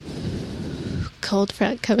cold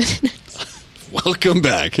front coming in. Welcome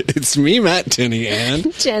back. It's me, Matt Tinney,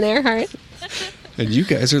 and Jen Earhart. And you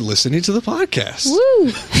guys are listening to the podcast.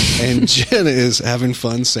 Woo! And Jen is having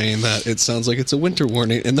fun saying that it sounds like it's a winter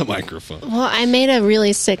warning in the microphone. Well, I made a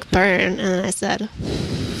really sick burn, and I said,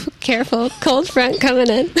 careful, cold front coming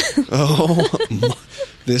in.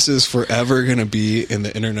 This is forever going to be in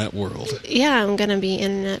the internet world. Yeah, I'm going to be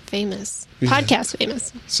internet famous. Podcast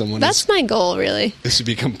famous. That's my goal, really. Is to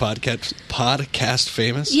become podcast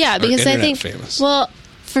famous? Yeah, because I think, famous? Well,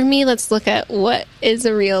 for me, let's look at what is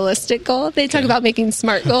a realistic goal. They talk about making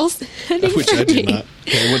SMART goals. Which I do not.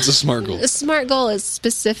 Okay, what's a SMART goal? A SMART goal is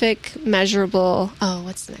specific, measurable. Oh,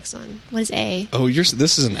 what's the next one? What is A? Oh,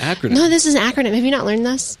 this is an acronym. No, this is an acronym. Have you not learned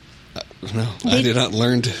this? No, I did not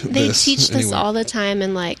learn this. They teach this all the time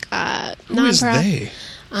in like Who is they?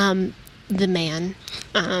 The man.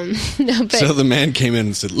 No, but so the man came in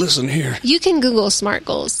and said, "Listen here." You can Google SMART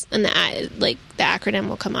goals, and the acronym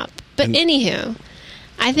will come up. But anywho,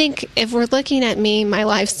 I think if we're looking at me, my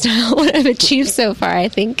lifestyle, what I've achieved so far, I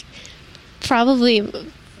think probably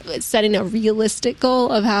setting a realistic goal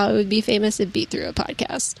of how I would be famous would be through a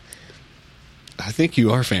podcast. I think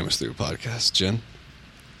you are famous through a podcast, Jen.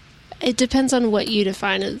 It depends on what you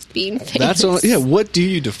define as being famous. That's all. Yeah. What do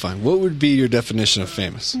you define? What would be your definition of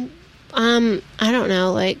famous? I don't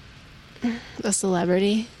know, like a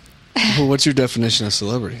celebrity. Well, what's your definition of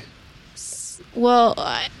celebrity? Well,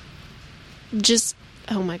 oh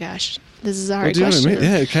my gosh, this is a hard question. What I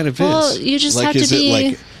mean? Yeah, it kind of is. Well, you just like, have to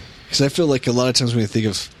be. Because I feel like a lot of times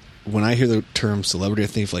when I hear the term celebrity, I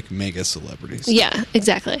think of like mega celebrities. Yeah,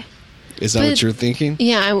 exactly. Is that what you're thinking?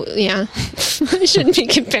 Yeah, I shouldn't be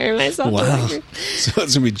comparing myself. Wow. So it's going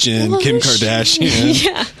to be Jen, Kim Kardashian.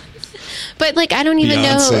 Yeah. But, like, I don't even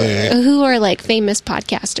Beyonce. know who are, like, famous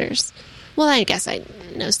podcasters. Well, I guess I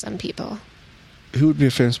know some people. Who would be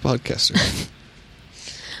a famous podcaster?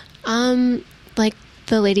 Like,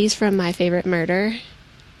 the ladies from My Favorite Murder.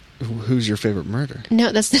 Who's your favorite murder?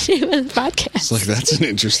 No, that's the name of the podcast. It's like, that's an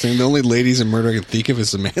interesting. The only ladies in murder I can think of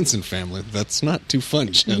is the Manson family. That's not too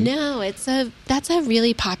fun, Jen. No, that's a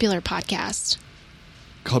really popular podcast.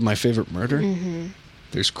 Called My Favorite Murder? Mm-hmm.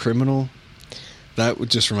 There's Criminal. That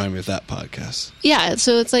would just remind me of that podcast. Yeah,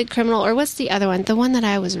 so it's like Criminal, or what's the other one? The one that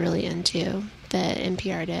I was really into that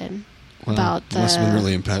NPR did. Well, about it must have been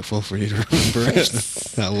really impactful for you to remember it,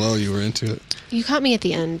 how well you were into it. You caught me at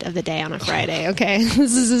the end of the day on a Friday, okay?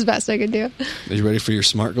 This is as best I could do. Are you ready for your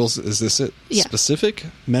SMART goals? Is this it? Yeah. Specific,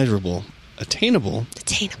 measurable, attainable,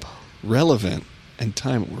 relevant, and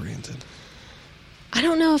time-oriented. I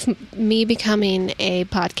don't know if me becoming a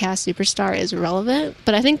podcast superstar is relevant,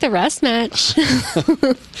 but I think the rest match.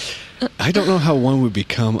 I don't know how one would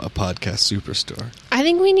become a podcast superstar. I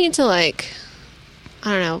think we need to,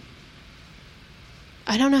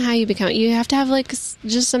 I don't know how you become. You have to have,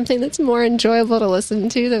 just something that's more enjoyable to listen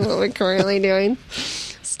to than what we're currently doing.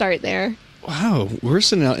 Start there. Wow, we're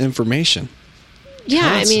sending out information. Yeah,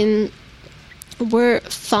 I mean, we're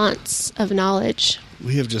fonts of knowledge.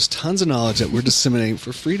 We have just tons of knowledge that we're disseminating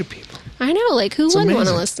for free to people. I know, who wouldn't want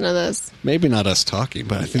to listen to this? Maybe not us talking,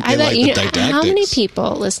 but I think they like the didactics. How many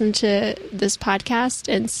people listen to this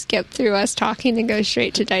podcast and skip through us talking and go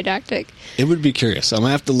straight to didactic? It would be curious. I'm going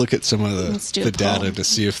to have to look at some of the data to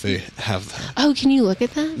see if they have that. Oh, can you look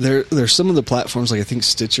at that? There's some of the platforms, I think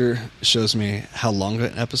Stitcher shows me how long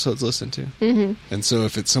an episode's listened to. Mm-hmm. And so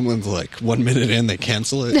if it's someone's 1 minute in, they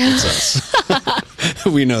cancel it, it's us.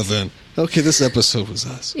 We know then. Okay, this episode was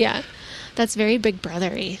us. Yeah. That's very Big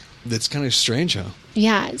Brother-y. That's kind of strange, huh?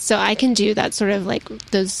 Yeah, so I can do that sort of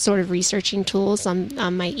those sort of researching tools on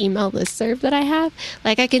my email listserv that I have.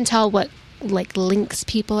 I can tell what links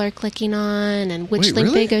people are clicking on and which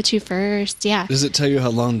link they go to first. Yeah. Does it tell you how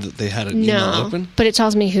long that they had an email open? But it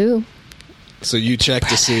tells me who. So you check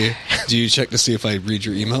to see, do you check to see if I read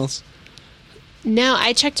your emails? No,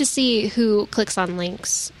 I check to see who clicks on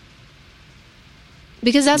links.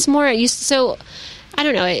 Because that's more, so I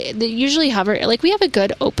don't know, they usually hover, we have a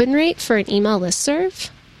good open rate for an email listserv.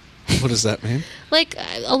 What does that mean?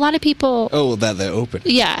 A lot of people... Oh, that they open.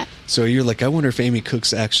 Yeah. So you're I wonder if Amy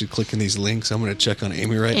Cook's actually clicking these links. I'm going to check on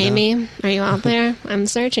Amy now. Amy, are you out there? I'm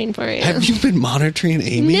searching for you. Have you been monitoring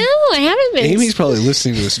Amy? No, I haven't been. Amy's probably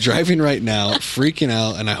listening to us, driving right now, freaking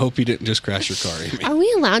out, and I hope you didn't just crash your car, Amy. Are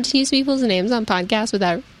we allowed to use people's names on podcasts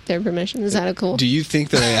without their permission? Is that cool? Do you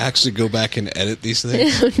think that I actually go back and edit these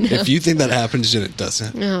things? No. If you think that happens, then it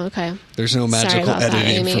doesn't. Oh, okay. There's no magical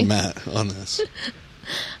editing from Matt on this.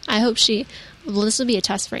 I hope this will be a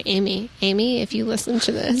test for Amy. Amy, if you listen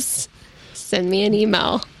to this, send me an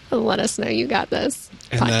email and let us know you got this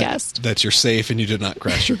podcast. That you're safe and you did not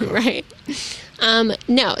crash your car. Right.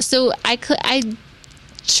 No. So I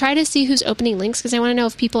try to see who's opening links because I want to know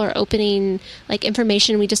if people are opening like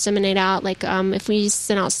information we disseminate out. Like if we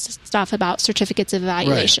send out stuff about certificates of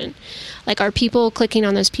evaluation, Right. like are people clicking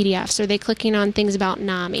on those PDFs? Are they clicking on things about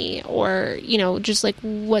NAMI or just like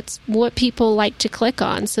what people like to click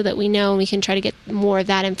on so that we know and we can try to get more of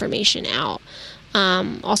that information out.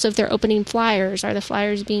 Also, if they're opening flyers, are the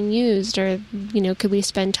flyers being used, or could we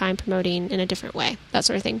spend time promoting in a different way? That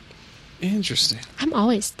sort of thing. Interesting. I'm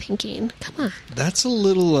always thinking, come on. That's a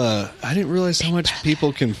little, I didn't realize how much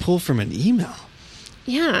people can pull from an email.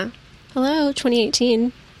 Yeah. Hello,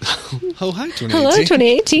 2018. Oh, hi, 2018. Hello,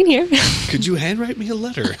 2018 here. Could you handwrite me a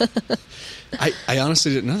letter? I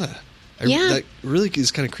honestly didn't know that. Yeah. That really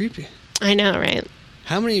is kind of creepy. I know, right?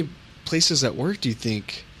 How many places at work do you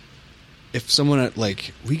think, if someone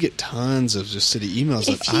we get tons of just city emails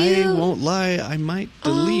that I won't lie, I might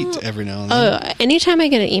delete every now and then. Oh, anytime I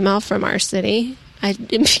get an email from our city, I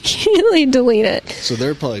immediately delete it. So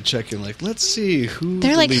they're probably checking, let's see who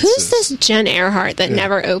They're like, deletes who's this Jen Earhart that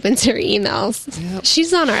never opens her emails? Yep.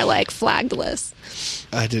 She's on our flagged list.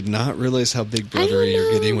 I did not realize how big brother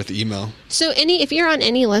you're getting with email. So if you're on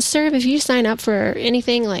any listserv, if you sign up for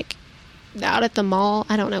anything out at the mall,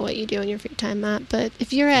 I don't know what you do in your free time, Matt, but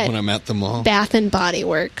if you're at When I'm at the mall, Bath and Body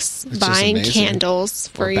Works It's buying just amazing. candles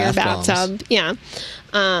for Or your bath bombs.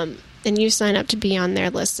 bathtub, and you sign up to be on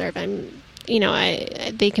their listserv,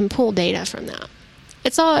 they can pull data from that.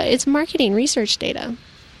 It's marketing research data.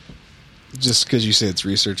 just because you say it's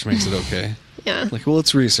research makes it okay. Yeah.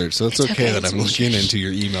 It's research, so it's okay that it's I'm looking research. into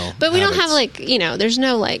your email. But we don't habits. have there's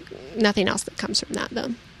no nothing else that comes from that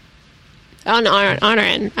though. On our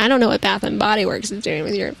end, I don't know what Bath and Body Works is doing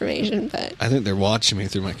with your information, but I think they're watching me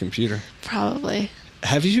through my computer. probably.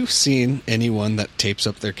 Have you seen anyone that tapes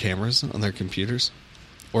up their cameras on their computers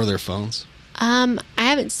or their phones? I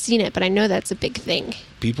haven't seen it, but I know that's a big thing.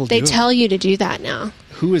 People They do. tell you to do that now.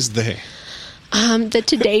 Who is they? The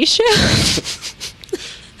Today Show.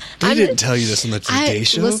 They didn't tell you this on the Today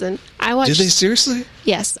Show. Listen, I watched. Did they seriously?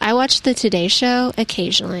 Yes, I watch the Today Show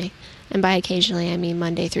occasionally, and by occasionally I mean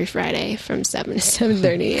Monday through Friday from 7 to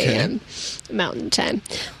 7:30 a.m. Mountain Time.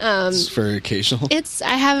 It's very occasional.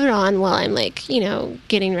 I have it on while I'm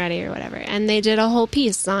getting ready or whatever, and they did a whole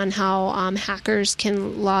piece on how hackers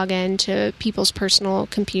can log into people's personal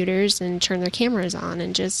computers and turn their cameras on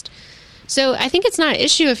and just. So I think it's not an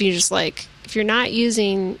issue if you just if you're not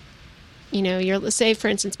using. Say for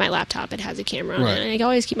instance, my laptop, it has a camera on Right. it. And I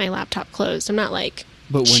always keep my laptop closed. I'm not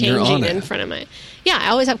But when changing you're on in it, front of my. Yeah,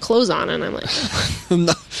 I always have clothes on, and I'm like,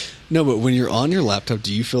 no. But when you're on your laptop,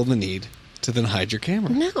 do you feel the need to then hide your camera?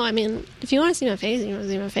 no. I mean, if you want to see my face, you want to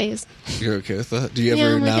see my face. You're okay with that? Do you Yeah,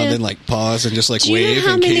 ever I'm now okay. and then pause and just Do you know wave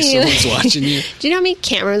how in case many- someone's watching you? Do you know how many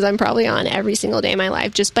cameras I'm probably on every single day of my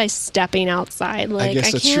life just by stepping outside? I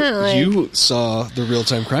guess that's true. You saw the Real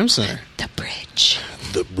Time Crime Center. The bridge.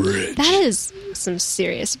 The bridge. That is some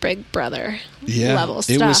serious Big Brother level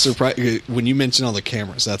stuff. It was surprising when you mentioned all the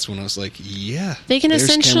cameras. That's when I was like, "Yeah, They can there's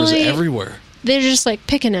cameras essentially- everywhere." They're just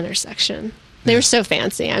pick an intersection. They were so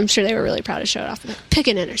fancy. I'm sure they were really proud to show it off. Pick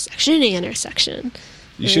an intersection, any intersection.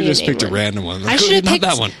 You should have just picked a random one. I should have not picked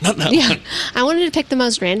that one. Not that one. I wanted to pick the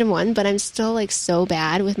most random one, but I'm still so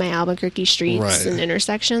bad with my Albuquerque streets Right. and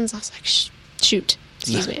intersections. I was like, shoot.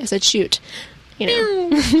 Excuse me. I said shoot.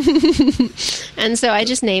 And so I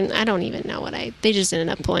just named. I don't even know they just ended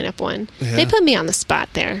up pulling up one. Yeah. They put me on the spot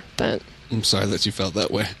there, but I'm sorry that you felt that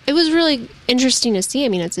way. it was really interesting to see. I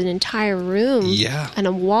mean, it's an entire room, Yeah. and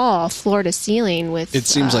a wall, floor to ceiling, with. It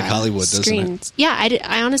seems like Hollywood, doesn't it? screens. Yeah,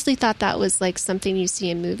 I honestly thought that was something you see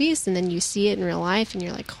in movies, and then you see it in real life, and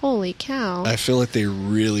you're like, "Holy cow!" I feel like they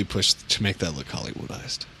really pushed to make that look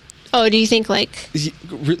Hollywoodized. Oh, do you think Do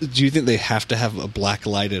you think they have to have a black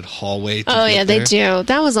lighted hallway? Oh, yeah, they there? do.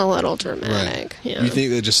 That was a little dramatic. Right. Yeah. You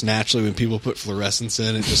think that just naturally when people put fluorescence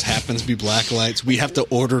in, it just happens to be black lights? We have to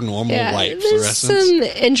order normal white there's fluorescence.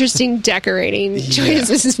 some interesting decorating Yeah.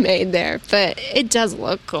 choices made there, but it does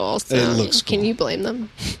look cool. So It looks Can cool. you blame them?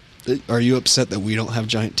 Are you upset that we don't have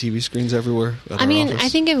giant TV screens everywhere? At I our mean, office? I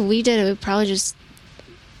think if we did, it would probably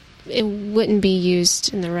it wouldn't be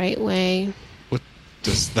used in the right way. What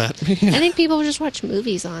does that mean? I think people would just watch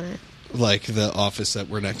movies on it, Like the office that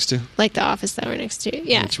we're next to, like the office that we're next to.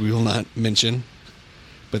 Yeah. which we will not mention,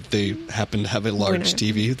 but they happen to have a large not.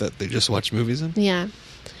 TV that they just watch movies in. Yeah.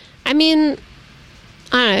 I mean,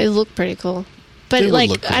 I don't know, it looked pretty cool. But, It would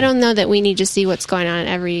look cool. I don't know that we need to see what's going on at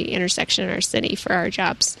every intersection in our city for our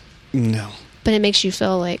jobs. No. But it makes you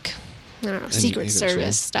feel I don't know, you Secret need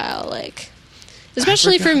Service control. style,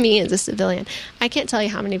 Especially for me as a civilian. I can't tell you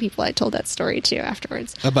how many people I told that story to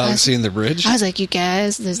afterwards. About seeing the bridge? I was like, you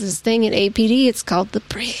guys, there's this thing at APD. It's called the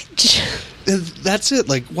bridge. That's it.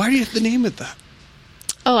 Like, why do you have to name it that?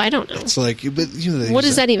 Oh, I don't know. It's like, but what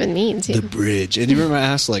does that even mean? The bridge. And you remember I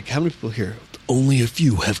asked, like, how many people here? Only a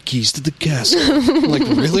few have keys to the castle. I'm like,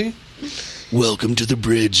 really? Welcome to the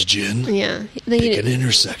bridge, Jen. Yeah. Pick an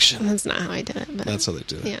intersection. That's not how I did it. But that's how they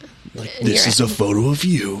do it. Yeah. Like, this is a photo of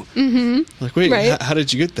you. Mm-hmm. Like, wait, right. How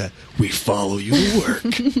did you get that? We follow you to work.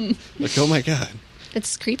 Like, oh my God.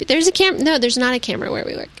 It's creepy. There's a camera. No, there's not a camera where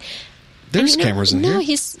we work. There's cameras in here. No,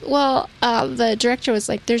 the director was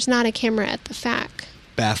like, there's not a camera at the FAC.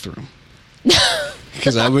 Bathroom.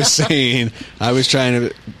 Because I was trying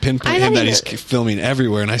to pinpoint him that he's filming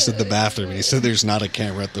everywhere, and I said the bathroom, and he said there's not a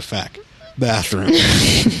camera at the FAC. Bathroom.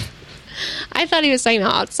 I thought he was saying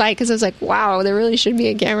outside, because I was like, wow, there really should be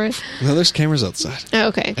a camera. No, there's cameras outside. Oh,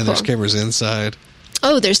 okay, and cool. There's cameras inside.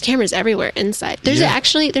 Oh, there's cameras everywhere inside. There's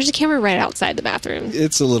a camera right outside the bathroom.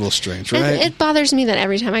 It's a little strange, right? It bothers me that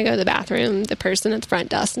every time I go to the bathroom, the person at the front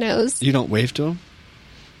desk knows. You don't wave to them?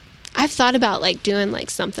 I've thought about like doing like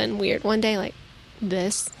something weird one day, like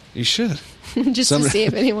this. You should. Just to see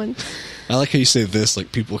if anyone. I like how you say this,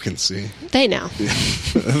 like people can see. They know.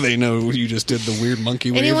 They know you just did the weird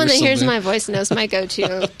monkey wave. Anyone that something. Hears my voice knows my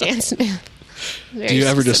go-to dance move. Do you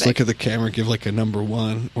ever just look at the camera and give like a number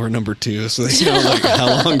 1 or a number 2 so they know like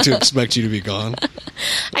how long to expect you to be gone?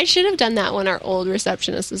 I should have done that when our old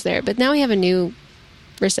receptionist was there, but now we have a new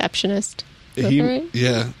receptionist.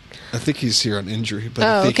 Yeah, I think he's here on injury, but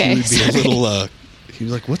I think he would be a little. He'd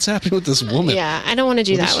be like, "What's happening with this woman?" Yeah, I don't want to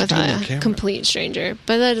do that with a complete stranger,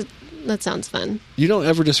 but that sounds fun. You don't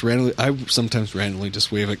ever just randomly. I sometimes randomly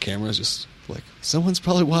just wave at cameras, just like someone's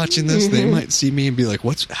probably watching this. Mm-hmm. They might see me and be like,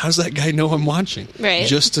 how's that guy know I'm watching? Right.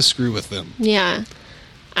 Just to screw with them. Yeah.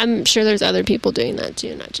 I'm sure there's other people doing that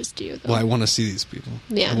too, not just you. Though. Well, I want to see these people.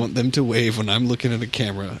 Yeah. I want them to wave when I'm looking at a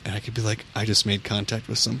camera, and I could be like, I just made contact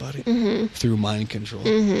with somebody through mind control.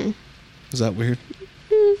 Mm-hmm. Is that weird?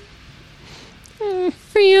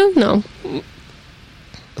 For you? No.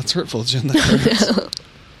 That's hurtful, Jen. That hurts. No.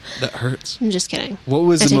 That hurts. I'm just kidding. What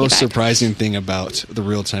was the most surprising thing about the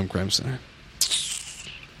Real-Time Crime Center?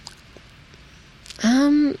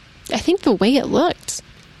 I think the way it looked.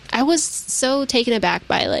 I was so taken aback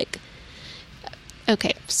by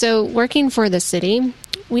okay, so working for the city,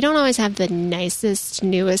 we don't always have the nicest,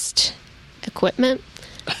 newest equipment.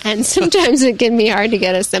 And sometimes it can be hard to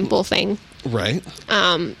get a simple thing. Right.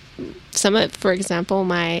 For example,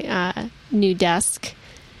 my new desk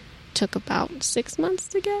took about 6 months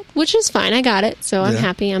to get, which is fine. I got it, so I'm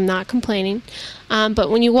happy. I'm not complaining. But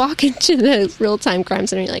when you walk into the Real-Time Crime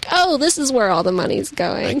Center, you're like, oh, this is where all the money's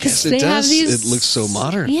going. I guess it does. It looks so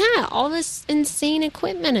modern. Yeah, all this insane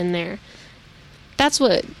equipment in there. That's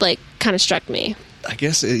what, kind of struck me. I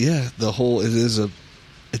guess, it's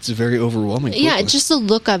very overwhelming. Yeah, just the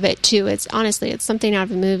look of it, too. It's something out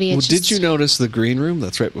of a movie. Did you notice the green room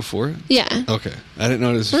that's right before it? Yeah. Okay. I didn't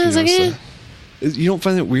notice if you noticed that. You don't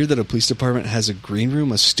find it weird that a police department has a green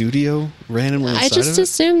room, a studio, randomly inside of it? I just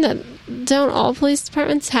assume that don't all police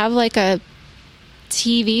departments have a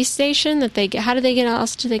TV station that how do they get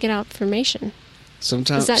out information?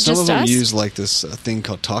 Sometimes some of them use this thing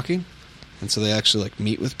called talking, and so they actually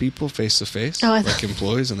meet with people face to face, like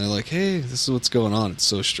employees, and they're like, "Hey, this is what's going on." It's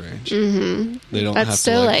so strange. Mm-hmm. They don't. That's have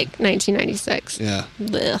so to, 1996. Yeah.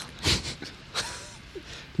 Blech.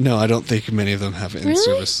 No, I don't think many of them have it in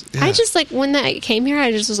service. Yeah. I just when that came here,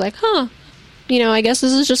 I just was like, huh. I guess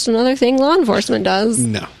this is just another thing law enforcement does.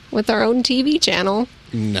 No. With our own TV channel.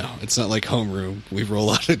 No, it's not like homeroom. We roll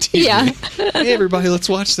out a TV. Yeah. Hey, everybody, let's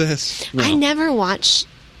watch this. No. I never watch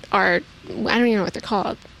I don't even know what they're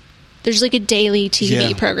called. There's a daily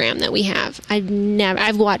TV program that we have.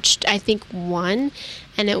 I've watched, I think, one,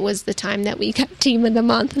 and it was the time that we got Team of the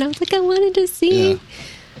Month, and I was like, I wanted to see. Yeah.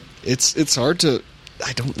 It's hard to,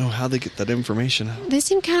 I don't know how they get that information out. They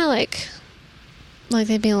seem kind of like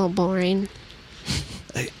they'd be a little boring.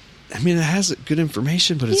 I mean, it has good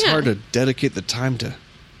information, but it's hard to dedicate the time to.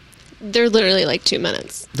 They're literally 2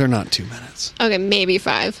 minutes. They're not 2 minutes. Okay, maybe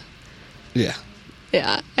 5. Yeah.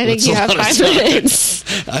 Yeah, I think you have 5 minutes.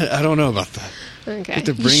 I don't know about that. Okay,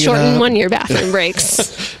 you shorten when your bathroom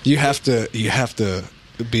breaks. You have to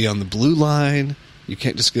be on the blue line. You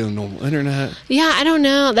can't just get on normal internet. Yeah, I don't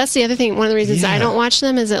know. That's the other thing. One of the reasons I don't watch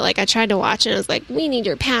them is that I tried to watch it and it was like, we need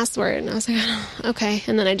your password. And I was like, oh, okay.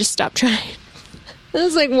 And then I just stopped trying. It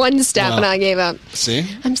was one step and I gave up. See?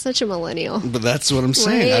 I'm such a millennial. But that's what I'm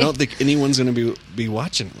saying. Right? I don't think anyone's going to be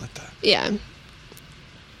watching it like that. Yeah.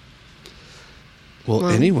 Well,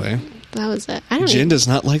 anyway, that was it. I don't Jen even, does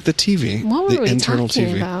not like the TV. what were the we internal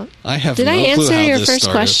talking TV. about? I have Did no I clue answer how your this first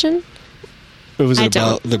started. question? It was I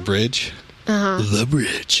about don't. the bridge. Uh-huh. The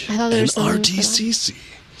bridge. I thought there and was something for that. RTCC.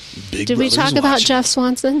 Big Did we Brother's talk about watching. Jeff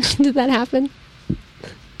Swanson? Did that happen?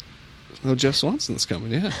 Oh, Jeff Swanson's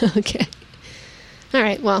coming, yeah. Okay. All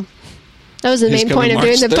right. Well, that was the He's main point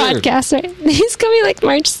coming of doing the March 3rd. podcast, right? He's coming like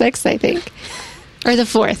March 6th, I think. Or the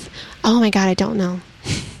 4th. Oh my God, I don't know.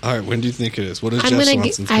 All right, when do you think it is? What is I'm Jeff gonna.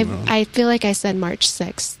 Swanson's coming on? I feel like I said March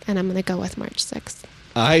 6th, and I'm going to go with March 6th.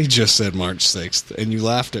 I just said March 6th, and you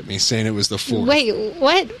laughed at me saying it was the 4th. Wait,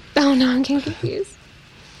 what? Oh no, I'm getting confused.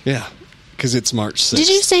 Yeah, because it's March 6th. Did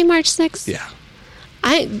you say March 6th? Yeah.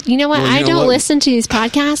 You know what? Well, you I know don't what? listen to these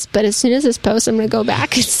podcasts, but as soon as this posts, I'm going to go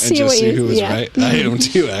back and see And just what see you. who was yeah. right. I am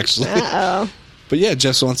too, actually. Uh-oh. But yeah,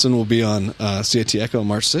 Jeff Swanson will be on CIT Echo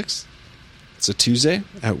March 6th. It's a Tuesday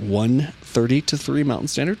at 1:30 to 3 Mountain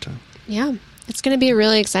Standard Time. Yeah. It's going to be a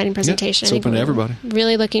really exciting presentation. it's I think open to we're everybody.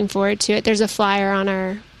 Really looking forward to it. There's a flyer on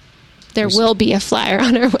our... There will be a flyer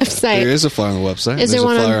on our website. There is a flyer on the website. Is There's there a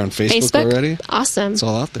one flyer on Facebook already. Awesome. It's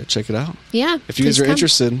all out there. Check it out. Yeah. If you guys please are come.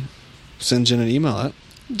 interested, send Jen an email at.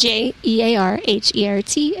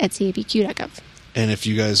 JEARHERT@capq.gov. And if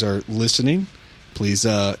you guys are listening, please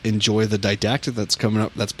enjoy the didactic that's coming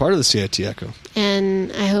up. That's part of the CIT Echo.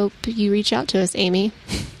 And I hope you reach out to us, Amy.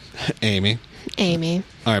 Amy. Amy.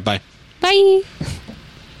 All right, bye. Bye.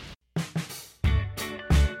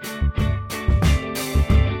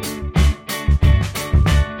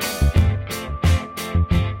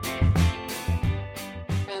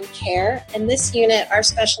 Care. In this unit, our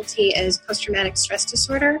specialty is post-traumatic stress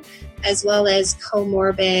disorder, as well as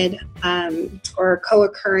comorbid or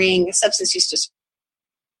co-occurring substance use disorder,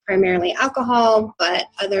 primarily alcohol, but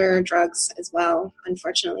other drugs as well.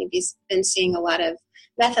 Unfortunately, we've been seeing a lot of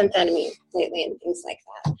methamphetamine lately and things like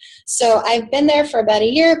that. So I've been there for about a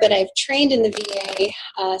year, but I've trained in the VA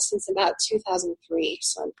since about 2003,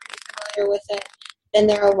 so I'm pretty familiar with it. Been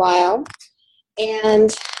there a while.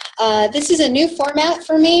 And this is a new format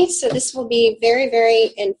for me, so this will be very,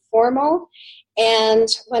 very informal. And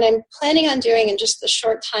what I'm planning on doing in just the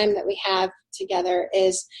short time that we have together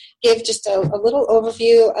is give just a little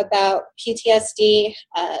overview about PTSD,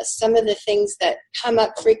 some of the things that come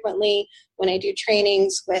up frequently when I do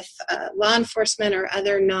trainings with law enforcement or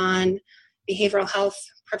other non-behavioral health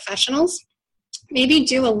professionals. Maybe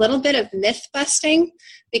do a little bit of myth busting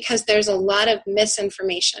because there's a lot of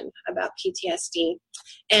misinformation about PTSD,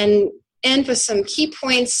 and end with some key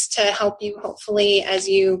points to help you hopefully as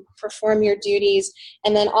you perform your duties,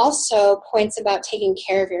 and then also points about taking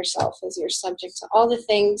care of yourself as you're subject to all the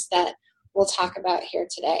things that we'll talk about here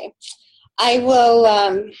today. I will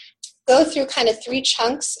go through kind of 3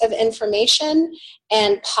 chunks of information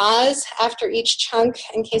and pause after each chunk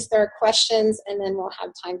in case there are questions, and then we'll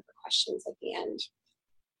have time for questions at the end.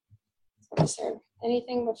 So is there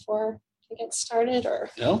anything before we get started, or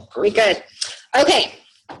No? are we good? Okay.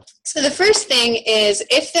 So the first thing is,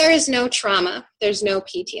 if there is no trauma, there's no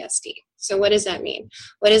PTSD. So what does that mean?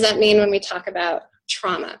 What does that mean when we talk about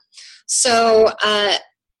trauma? So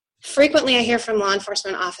frequently I hear from law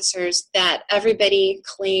enforcement officers that everybody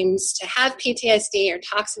claims to have PTSD or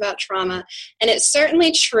talks about trauma. And it's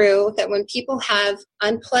certainly true that when people have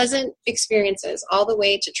unpleasant experiences all the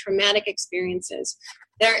way to traumatic experiences,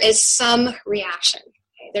 there is some reaction.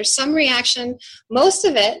 There's some reaction. Most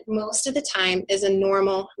of the time, is a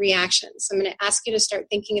normal reaction. So I'm going to ask you to start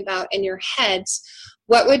thinking about in your heads,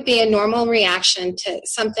 what would be a normal reaction to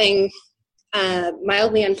something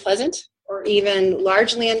mildly unpleasant or even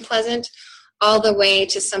largely unpleasant, all the way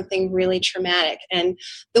to something really traumatic. And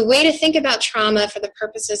the way to think about trauma for the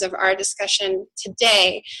purposes of our discussion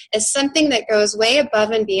today is something that goes way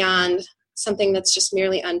above and beyond something that's just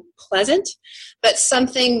merely unpleasant, but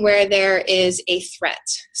something where there is a threat.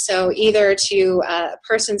 So either to a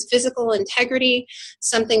person's physical integrity,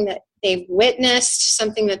 something that they've witnessed,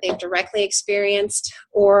 something that they've directly experienced,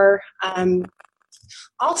 or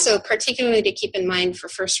also particularly to keep in mind for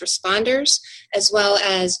first responders, as well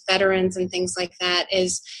as veterans and things like that,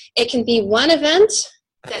 is it can be one event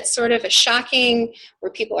that's sort of a shocking,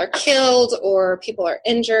 where people are killed or people are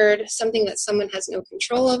injured, something that someone has no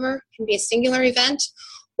control over. It can be a singular event,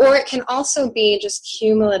 or it can also be just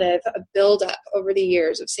cumulative, a buildup over the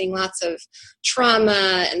years of seeing lots of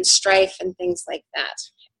trauma and strife and things like that.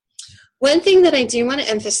 One thing that I do want to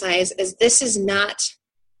emphasize is this is not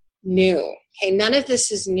new. Okay, none of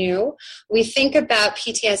this is new. We think about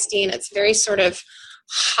PTSD and it's very sort of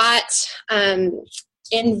hot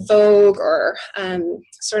in vogue or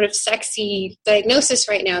sort of sexy diagnosis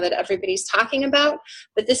right now that everybody's talking about,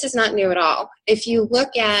 but this is not new at all. If you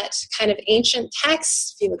look at kind of ancient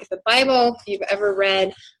texts, if you look at the Bible, if you've ever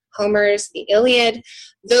read Homer's The Iliad,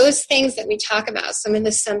 those things that we talk about, some of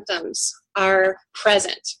the symptoms are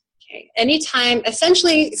present. Okay? Anytime,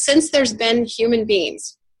 essentially, since there's been human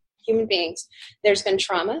beings, there's been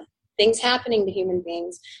trauma, things happening to human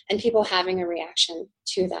beings, and people having a reaction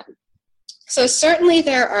to them. So certainly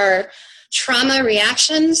there are trauma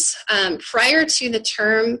reactions. Prior to the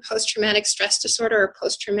term post-traumatic stress disorder or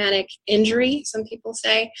post-traumatic injury, some people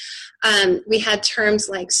say, we had terms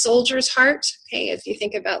like soldier's heart, okay, if you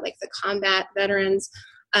think about like the combat veterans.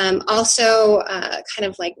 Also kind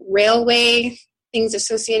of like railway, things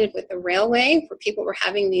associated with the railway, where people were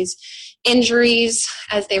having these injuries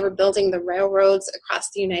as they were building the railroads across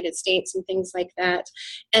the United States and things like that.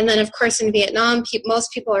 And then, of course, in Vietnam,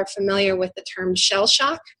 most people are familiar with the term shell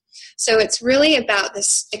shock. So it's really about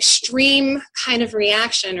this extreme kind of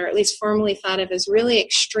reaction, or at least formally thought of as really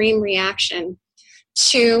extreme reaction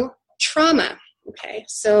to trauma. Okay,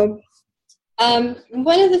 so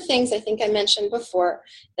one of the things I think I mentioned before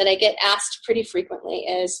that I get asked pretty frequently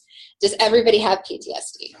is, does everybody have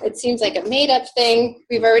PTSD? It seems like a made-up thing.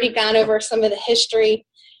 We've already gone over some of the history.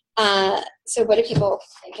 So what do people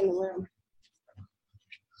think in the room?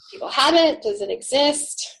 People have it? Does it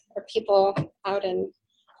exist? Are people out in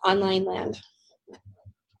online land?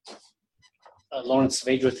 Lawrence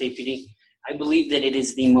Savage with APD. I believe that it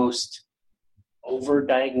is the most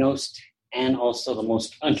overdiagnosed and also the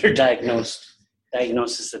most underdiagnosed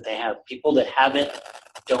diagnosis that they have. People that have it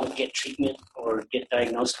don't get treatment or get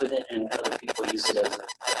diagnosed with it, and other people use it as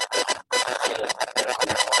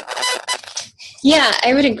Yeah,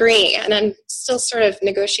 I would agree, and I'm still sort of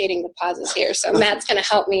negotiating the pauses here, so Matt's going to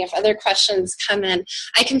help me if other questions come in.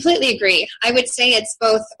 I completely agree. I would say it's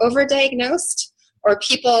both overdiagnosed, or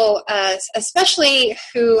people, especially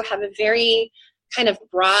who have a very kind of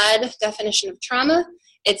broad definition of trauma,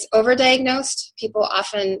 it's overdiagnosed. People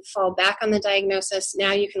often fall back on the diagnosis.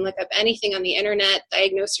 Now you can look up anything on the internet,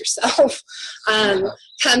 diagnose yourself,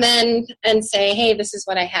 come in and say, hey, this is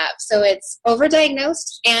what I have. So it's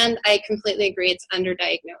overdiagnosed, and I completely agree it's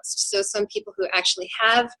underdiagnosed. So some people who actually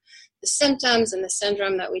have the symptoms and the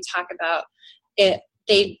syndrome that we talk about,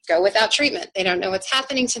 they go without treatment. They don't know what's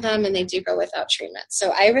happening to them, and they do go without treatment.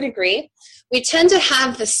 So I would agree. We tend to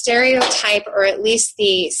have the stereotype, or at least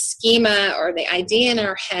the schema or the idea in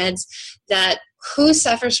our heads, that who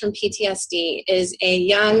suffers from PTSD is a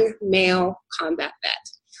young male combat vet.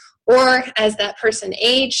 Or as that person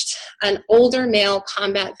aged, an older male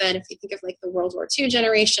combat vet, if you think of like the World War II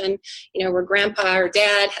generation, where grandpa or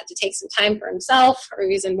dad had to take some time for himself, or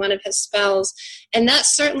he was in one of his spells. And that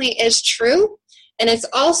certainly is true. And it's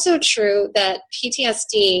also true that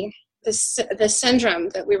PTSD, the syndrome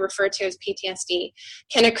that we refer to as PTSD,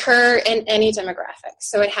 can occur in any demographic.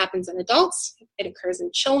 So it happens in adults, it occurs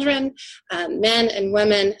in children, men and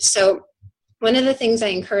women. So one of the things I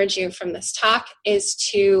encourage you from this talk is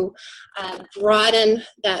to broaden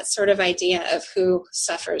that sort of idea of who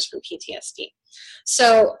suffers from PTSD.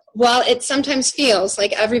 So while it sometimes feels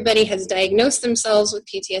like everybody has diagnosed themselves with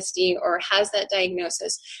PTSD or has that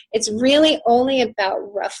diagnosis, it's really only about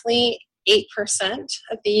roughly 8%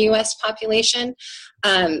 of the U.S. population.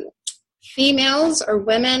 Females or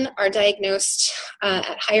women are diagnosed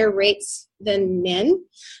at higher rates than men.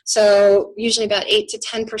 So usually about 8 to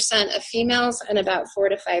 10% of females and about 4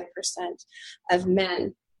 to 5% of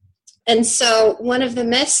men. And so one of the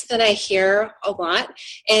myths that I hear a lot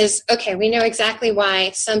is, okay, we know exactly why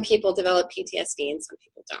some people develop PTSD and some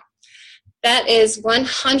people don't. That is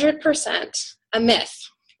 100% a myth.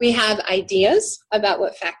 We have ideas about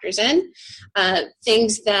what factors in,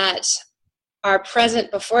 things that are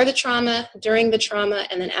present before the trauma, during the trauma,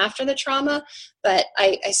 and then after the trauma. But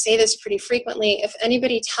I say this pretty frequently. If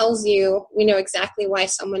anybody tells you we know exactly why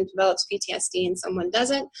someone develops PTSD and someone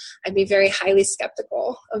doesn't, I'd be very highly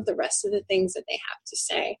skeptical of the rest of the things that they have to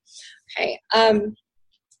say. Okay.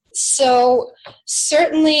 So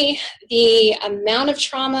certainly the amount of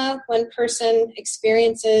trauma one person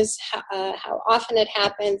experiences, how often it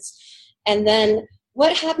happens, and then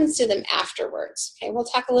what happens to them afterwards. Okay, we'll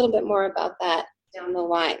talk a little bit more about that down the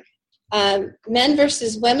line. Men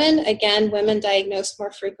versus women, again, women diagnosed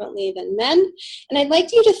more frequently than men, and I'd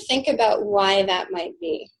like you to think about why that might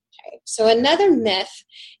be. Okay, so another myth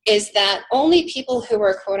is that only people who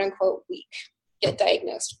are quote-unquote weak get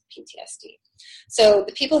diagnosed with PTSD. So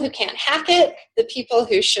the people who can't hack it, the people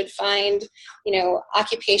who should find,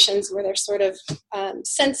 occupations where they're sort of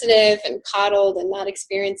sensitive and coddled and not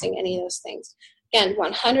experiencing any of those things. Again,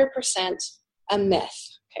 100% a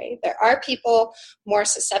myth. Okay, there are people more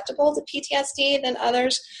susceptible to PTSD than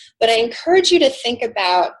others, but I encourage you to think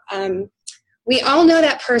about, we all know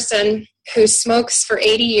that person who smokes for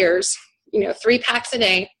 80 years, 3 packs a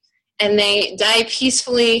day, and they die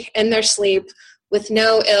peacefully in their sleep with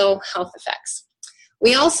no ill health effects.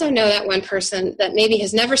 We also know that one person that maybe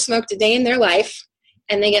has never smoked a day in their life,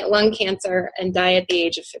 and they get lung cancer and die at the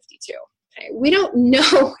age of 52. Okay? We don't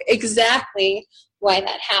know exactly why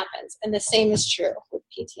that happens, and the same is true with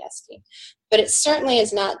PTSD. But it certainly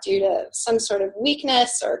is not due to some sort of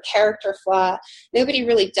weakness or character flaw. Nobody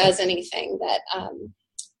really does anything that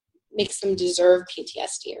makes them deserve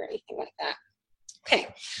PTSD or anything like that. Okay,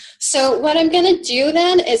 so what I'm going to do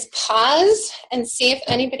then is pause and see if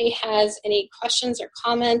anybody has any questions or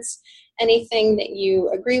comments, anything that you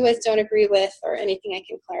agree with, don't agree with, or anything I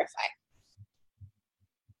can clarify.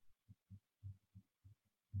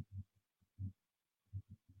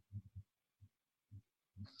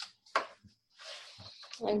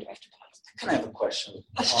 How long do I have to pause? Can I have a question?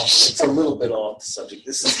 It's a little bit off the subject.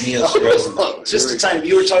 This is Neil Rosen. Just a time,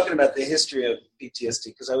 you were talking about the history of PTSD,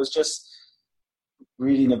 because I was just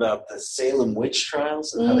reading about the Salem witch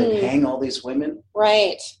trials and how they hang all these women.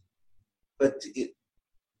 Right. But they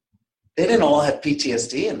didn't all have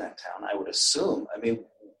PTSD in that town, I would assume. I mean,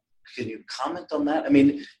 can you comment on that? I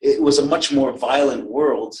mean, it was a much more violent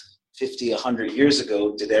world 50, 100 years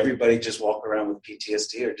ago. Did everybody just walk around with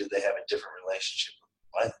PTSD, or did they have a different relationship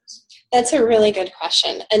with violence? That's a really good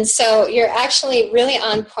question. And so you're actually really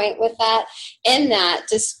on point with that, in that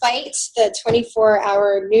despite the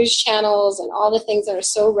 24-hour news channels and all the things that are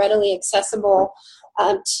so readily accessible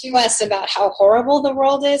to us about how horrible the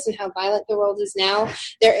world is and how violent the world is now,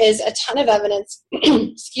 there is a ton of evidence,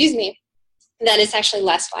 excuse me, that it's actually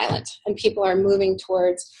less violent, and people are moving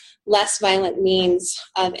towards less violent means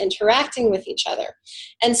of interacting with each other.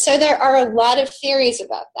 And so there are a lot of theories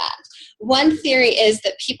about that. One theory is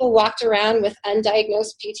that people walked around with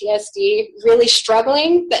undiagnosed PTSD really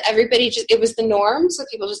struggling, but it was the norm, so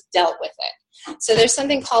people just dealt with it. So there's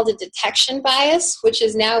something called a detection bias, which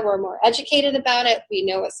is now we're more educated about it. We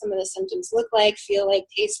know what some of the symptoms look like, feel like,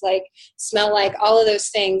 taste like, smell like, all of those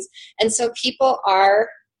things. And so people are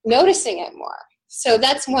noticing it more. So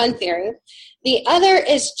that's one theory. The other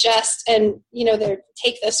is just, and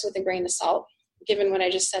take this with a grain of salt, given what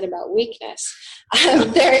I just said about weakness.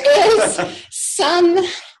 There is some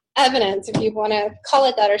evidence, if you want to call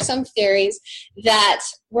it that, or some theories, that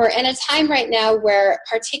we're in a time right now where,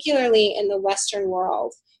 particularly in the Western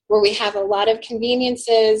world, where we have a lot of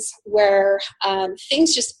conveniences, where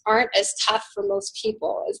things just aren't as tough for most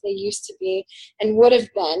people as they used to be and would have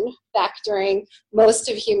been back during most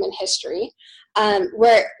of human history,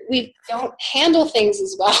 where we don't handle things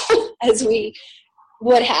as well as we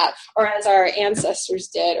would have, or as our ancestors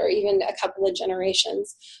did, or even a couple of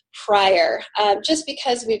generations prior, just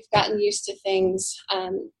because we've gotten used to things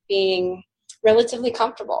being relatively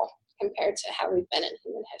comfortable compared to how we've been in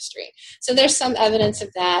human history. So there's some evidence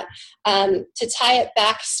of that. To tie it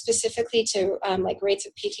back specifically to like rates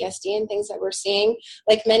of PTSD and things that we're seeing,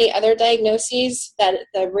 like many other diagnoses, that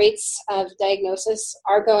the rates of diagnosis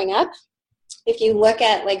are going up. If you look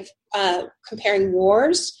at comparing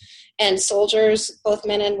wars and soldiers, both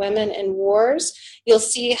men and women in wars, you'll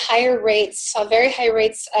see saw very high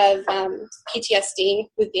rates of PTSD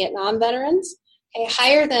with Vietnam veterans,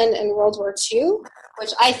 higher than in World War II,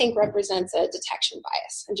 which I think represents a detection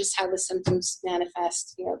bias and just how the symptoms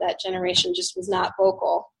manifest. That generation just was not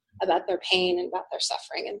vocal about their pain and about their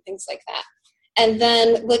suffering and things like that. And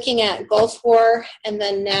then looking at Gulf War, and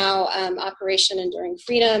then now Operation Enduring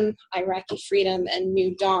Freedom, Iraqi Freedom, and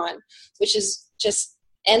New Dawn, which is just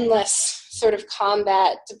endless sort of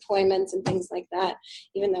combat deployments and things like that,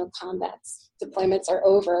 even though deployments are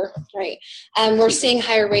over, right? We're seeing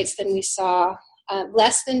higher rates than we saw,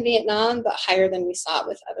 less than Vietnam, but higher than we saw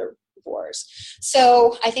with other wars.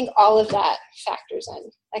 So I think all of that factors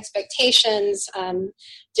in expectations,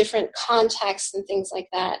 different contexts and things like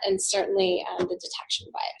that, and certainly the detection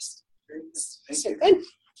bias. So good.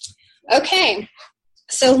 Okay,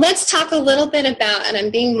 so let's talk a little bit about, and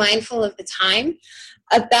I'm being mindful of the time,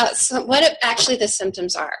 about what actually the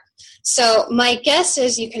symptoms are. So my guess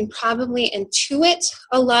is you can probably intuit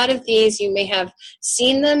a lot of these. You may have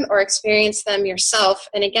seen them or experienced them yourself.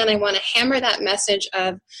 And again, I want to hammer that message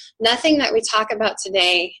of nothing that we talk about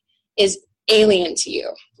today is alien to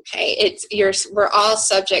you. Okay, we're all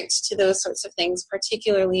subject to those sorts of things,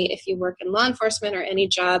 particularly if you work in law enforcement or any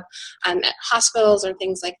job at hospitals or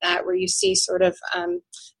things like that, where you see sort of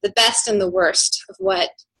the best and the worst of what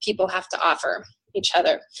people have to offer each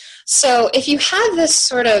other. So if you have this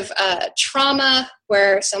sort of trauma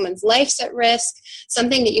where someone's life's at risk,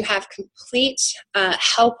 something that you have complete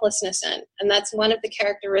helplessness in, and that's one of the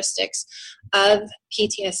characteristics of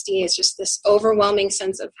PTSD, is just this overwhelming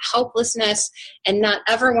sense of helplessness and not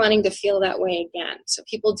ever wanting to feel that way again. So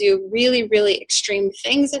people do really, really extreme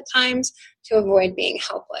things at times to avoid being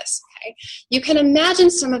helpless. Okay? You can imagine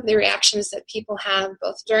some of the reactions that people have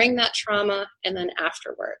both during that trauma and then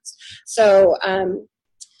afterwards. So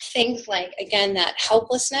things like, again, that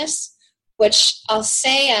helplessness, which I'll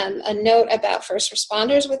say a note about first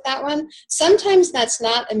responders with that one. Sometimes that's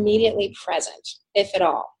not immediately present, if at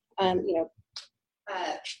all.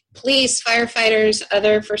 Police, firefighters,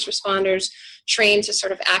 other first responders trained to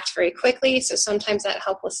sort of act very quickly. So sometimes that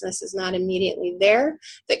helplessness is not immediately there,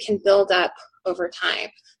 but can build up over time.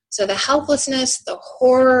 So the helplessness, the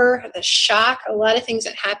horror, the shock, a lot of things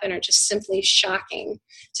that happen are just simply shocking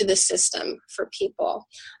to the system for people.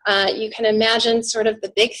 You can imagine sort of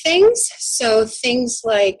the big things. So things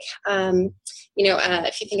like,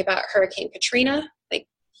 if you think about Hurricane Katrina, like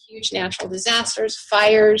huge natural disasters,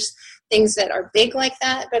 fires, things that are big like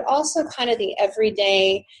that, but also kind of the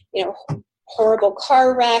everyday, horrible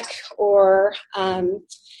car wreck or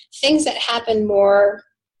things that happen more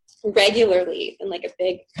regularly than like a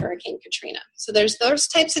big Hurricane Katrina. So there's those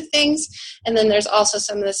types of things. And then there's also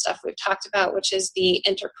some of the stuff we've talked about, which is the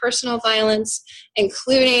interpersonal violence,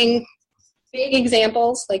 including big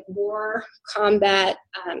examples like war, combat,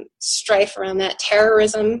 strife around that,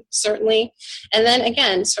 terrorism, certainly. And then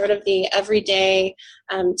again, sort of the everyday,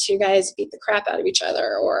 two guys beat the crap out of each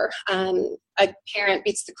other, or a parent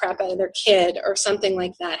beats the crap out of their kid, or something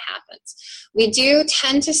like that happens. We do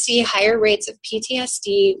tend to see higher rates of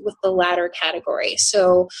PTSD with the latter category.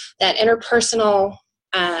 So that interpersonal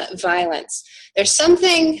violence. There's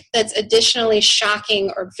something that's additionally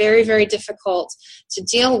shocking or very, very difficult to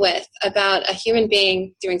deal with about a human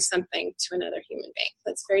being doing something to another human being.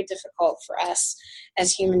 That's very difficult for us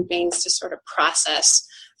as human beings to sort of process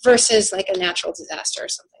versus like a natural disaster or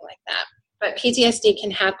something like that. But PTSD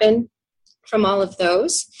can happen from all of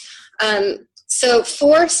those. So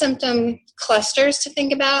 4 symptom clusters to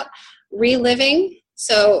think about: reliving.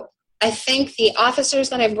 So I think the officers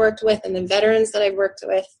that I've worked with and the veterans that I've worked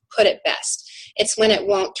with put it best. It's when it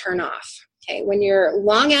won't turn off. Okay, when you're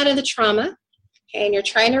long out of the trauma, okay, and you're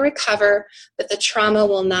trying to recover, but the trauma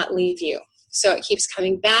will not leave you. So it keeps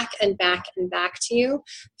coming back and back and back to you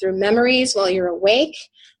through memories while you're awake,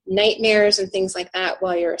 nightmares and things like that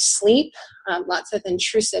while you're asleep, lots of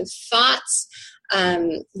intrusive thoughts,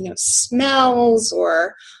 smells,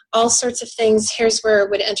 or all sorts of things. Here's where it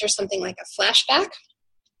would enter something like a flashback.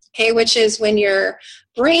 Okay, which is when your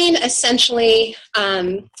brain essentially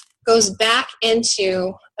goes back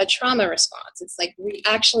into a trauma response. It's like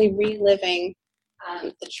actually reliving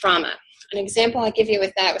the trauma. An example I'll give you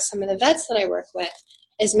with that with some of the vets that I work with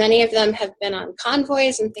is many of them have been on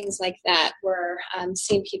convoys and things like that where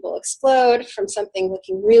seen people explode from something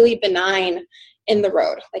looking really benign in the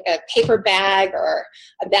road, like a paper bag or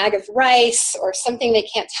a bag of rice or something they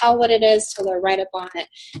can't tell what it is till they're right up on it,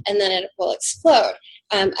 and then it will explode.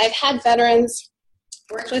 I've had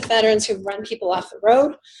worked with veterans who've run people off the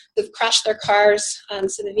road, who've crashed their cars.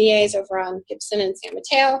 So the VAs over on Gibson and San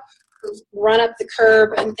Mateo, who've run up the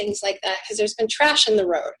curb and things like that because there's been trash in the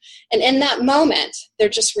road. And in that moment, they're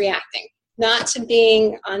just reacting, not to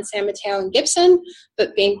being on San Mateo and Gibson,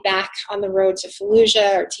 but being back on the road to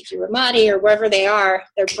Fallujah or Tiki Ramadi or wherever they are.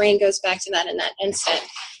 Their brain goes back to that in that instant,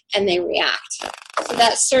 and they react. So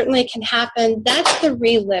that certainly can happen. That's the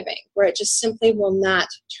reliving, where it just simply will not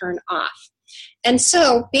turn off. And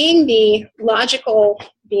so, being the logical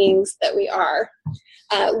beings that we are,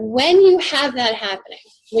 when you have that happening,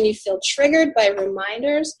 when you feel triggered by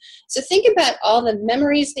reminders, so think about all the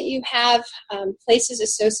memories that you have, places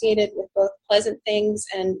associated with both pleasant things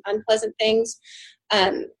and unpleasant things.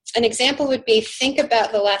 An example would be, think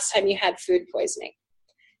about the last time you had food poisoning.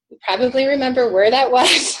 You probably remember where that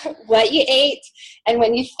was, what you ate, and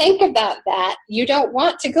when you think about that, you don't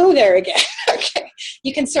want to go there again. Okay,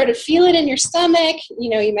 you can sort of feel it in your stomach. You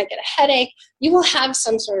might get a headache. You will have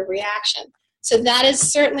some sort of reaction. So that is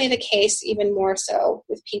certainly the case, even more so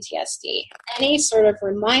with PTSD. Any sort of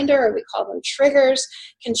reminder, or we call them triggers,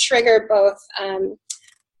 can trigger both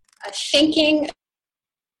a thinking,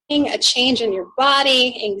 a change in your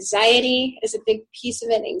body. Anxiety is a big piece of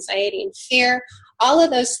it, anxiety and fear. All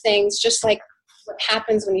of those things, just like what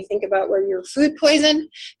happens when you think about where you're food poisoned,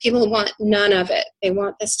 people want none of it. They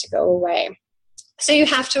want this to go away. So you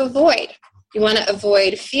have to avoid. You want to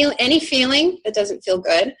avoid any feeling that doesn't feel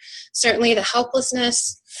good. Certainly the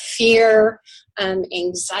helplessness, fear,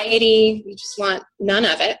 anxiety. You just want none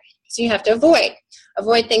of it. So you have to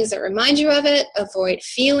avoid things that remind you of it, avoid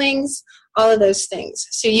feelings, all of those things.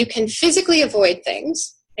 So you can physically avoid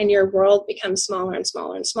things and your world becomes smaller and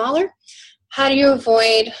smaller and smaller. How do you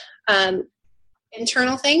avoid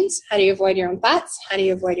internal things? How do you avoid your own thoughts? How do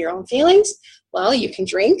you avoid your own feelings? Well, you can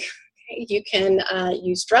drink. You can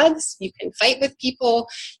use drugs. You can fight with people.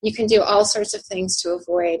 You can do all sorts of things to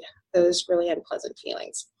avoid those really unpleasant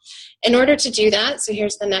feelings. In order to do that, so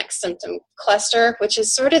here's the next symptom cluster, which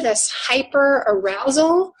is sort of this hyper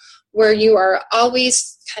arousal where you are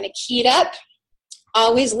always kind of keyed up,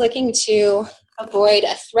 always looking to avoid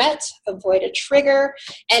a threat, avoid a trigger,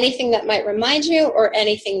 anything that might remind you or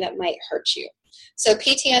anything that might hurt you. So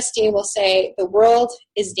PTSD will say the world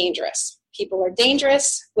is dangerous. People are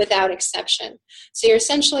dangerous without exception. So you're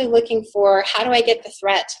essentially looking for, how do I get the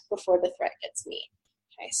threat before the threat gets me?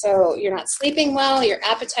 Okay, so you're not sleeping well, your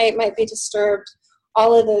appetite might be disturbed.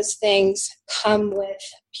 All of those things come with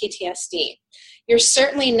PTSD. You're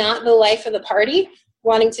certainly not the life of the party,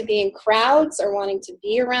 wanting to be in crowds or wanting to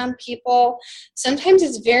be around people. Sometimes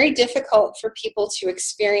it's very difficult for people to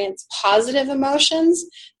experience positive emotions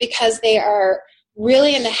because they are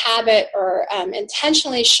really in the habit or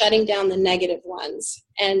intentionally shutting down the negative ones,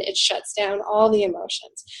 and it shuts down all the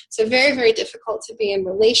emotions. So very, very difficult to be in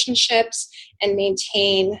relationships and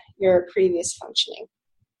maintain your previous functioning.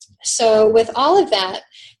 So with all of that,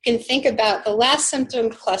 you can think about the last symptom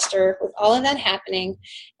cluster with all of that happening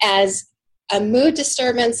as a mood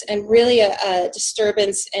disturbance and really a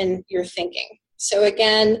disturbance in your thinking. So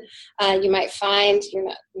again, you might find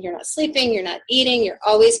you're not sleeping, you're not eating, you're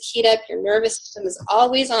always keyed up, your nervous system is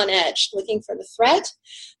always on edge looking for the threat.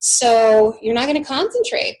 So you're not going to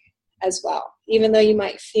concentrate as well, even though you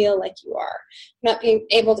might feel like you are. You're not being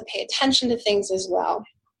able to pay attention to things as well.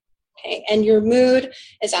 Okay, and your mood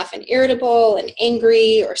is often irritable and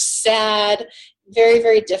angry or sad, very,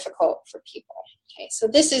 very difficult for people. Okay, so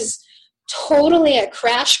this is totally a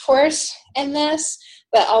crash course in this,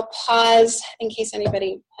 but I'll pause in case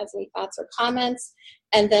anybody has any thoughts or comments,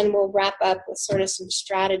 and then we'll wrap up with sort of some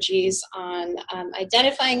strategies on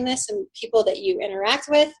identifying this and people that you interact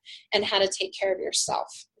with and how to take care of yourself.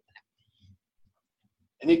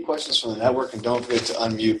 Any questions from the network? And don't forget to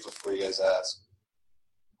unmute before you guys ask.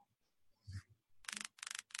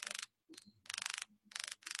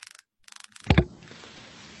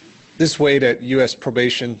 This Wade at U.S.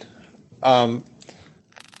 Probation.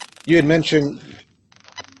 You had mentioned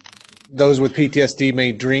those with PTSD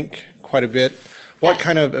may drink quite a bit. What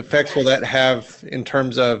kind of effects will that have in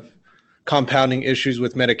terms of compounding issues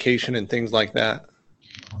with medication and things like that?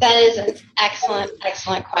 That is an excellent,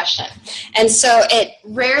 excellent question. And so it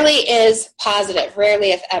rarely is positive,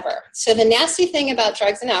 rarely if ever. So the nasty thing about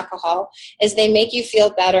drugs and alcohol is they make you feel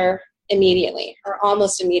better immediately or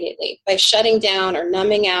almost immediately by shutting down or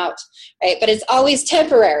numbing out, right? But it's always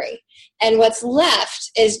temporary. And what's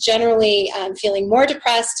left is generally feeling more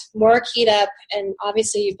depressed, more keyed up, and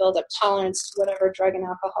obviously you build up tolerance to whatever drug and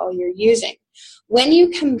alcohol you're using. When you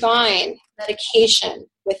combine medication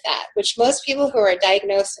with that, which most people who are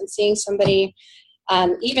diagnosed and seeing somebody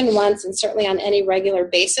even once and certainly on any regular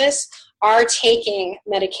basis are taking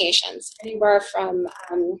medications, anywhere from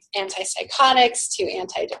antipsychotics to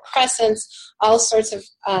antidepressants, all sorts of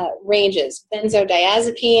ranges,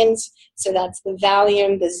 benzodiazepines, so that's the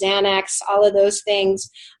Valium, the Xanax, all of those things,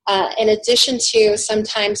 in addition to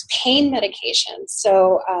sometimes pain medications.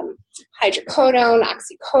 So hydrocodone,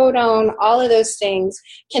 oxycodone, all of those things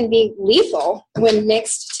can be lethal when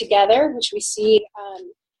mixed together, which we see at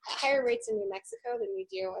higher rates in New Mexico than we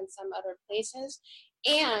do in some other places.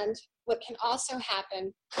 And what can also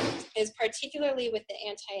happen is, particularly with the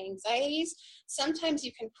anti-anxieties, sometimes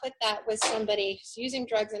you can put that with somebody who's using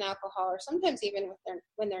drugs and alcohol, or sometimes even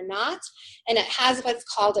when they're not, and it has what's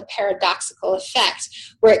called a paradoxical effect,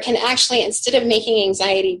 where it can actually, instead of making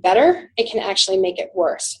anxiety better, it can actually make it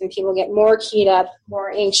worse. And people get more keyed up,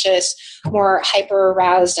 more anxious, more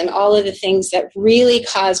hyper-aroused, and all of the things that really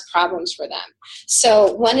cause problems for them.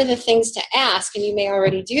 So one of the things to ask, and you may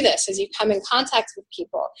already do this as you come in contact with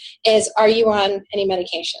people, is, are you on any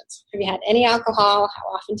medications? Have you had any alcohol? How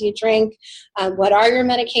often do you drink? What are your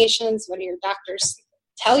medications? What do your doctors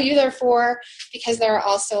tell you they're for? Because there are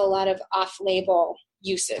also a lot of off-label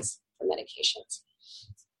uses for medications.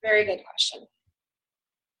 Very good question.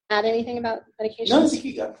 Add anything about medications? No, I think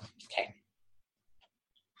you got it. Okay.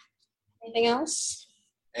 Anything else?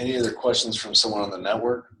 Any other questions from someone on the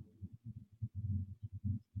network?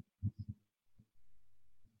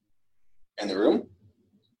 In the room?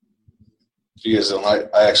 If you guys don't,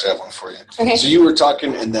 I actually have one for you. Okay. So you were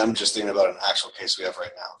talking, and I'm just thinking about an actual case we have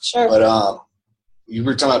right now. Sure. But you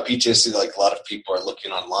were talking about PTSD, like a lot of people are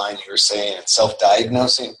looking online, you were saying, and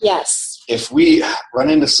self-diagnosing. Yes. If we run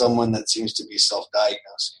into someone that seems to be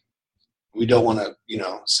self-diagnosing, we don't want to,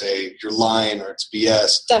 say you're lying or it's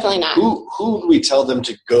BS. Definitely not. Who do we tell them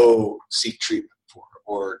to go seek treatment for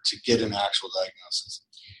or to get an actual diagnosis?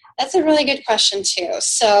 That's a really good question, too.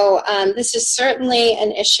 So this is certainly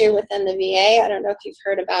an issue within the VA. I don't know if you've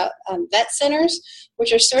heard about vet centers,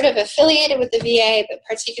 which are sort of affiliated with the VA, but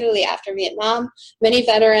particularly after Vietnam, many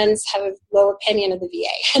veterans have a low opinion of the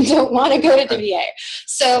VA and don't want to go to the VA.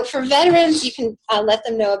 So for veterans, you can let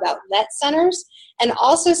them know about vet centers. And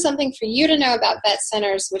also something for you to know about vet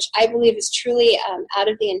centers, which I believe is truly out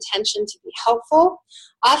of the intention to be helpful.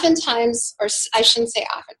 Oftentimes, or I shouldn't say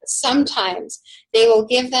often, but sometimes they will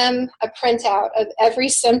give them a printout of every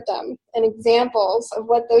symptom and examples of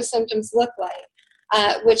what those symptoms look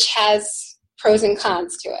like, which has pros and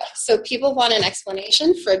cons to it. So people want an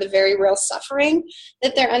explanation for the very real suffering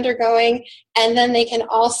that they're undergoing, and then they can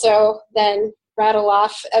also then rattle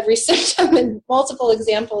off every symptom and multiple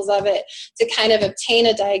examples of it to kind of obtain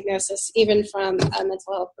a diagnosis, even from a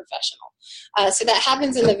mental health professional. So that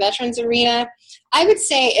happens in the veterans arena. I would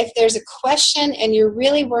say if there's a question and you're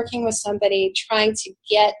really working with somebody trying to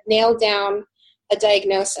nail down a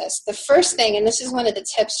diagnosis, the first thing, and this is one of the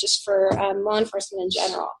tips just for law enforcement in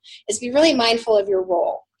general, is be really mindful of your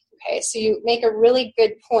role. Okay, so you make a really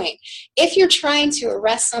good point. If you're trying to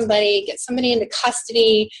arrest somebody, get somebody into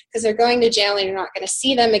custody because they're going to jail and you're not going to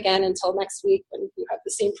see them again until next week when you have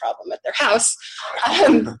the same problem at their house,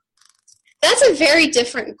 that's a very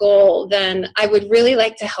different goal than I would really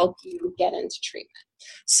like to help you get into treatment.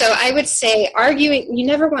 So I would say you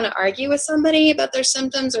never want to argue with somebody about their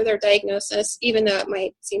symptoms or their diagnosis, even though it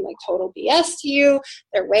might seem like total BS to you,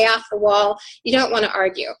 they're way off the wall. You don't want to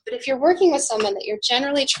argue. But if you're working with someone that you're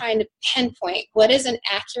generally trying to pinpoint what is an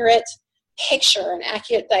accurate picture, an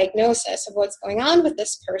accurate diagnosis of what's going on with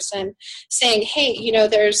this person, saying, hey,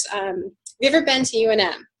 there's, have you ever been to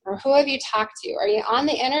UNM? Or who have you talked to? Are you on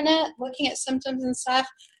the internet looking at symptoms and stuff?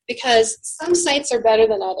 Because some sites are better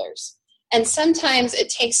than others. And sometimes it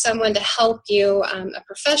takes someone to help you, a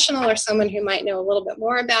professional or someone who might know a little bit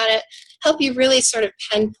more about it, help you really sort of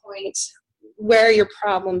pinpoint where your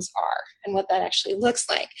problems are and what that actually looks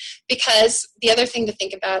like. Because the other thing to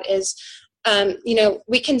think about is,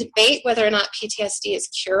 we can debate whether or not PTSD is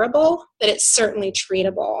curable, but it's certainly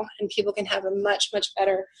treatable, and people can have a much, much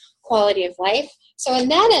better quality of life. So in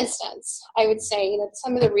that instance, I would say,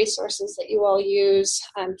 some of the resources that you all use,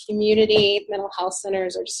 community mental health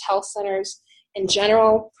centers or just health centers in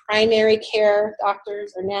general, primary care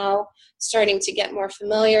doctors are now starting to get more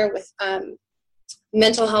familiar with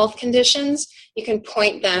mental health conditions. You can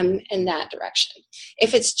point them in that direction.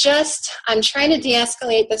 If it's just, I'm trying to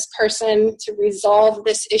de-escalate this person to resolve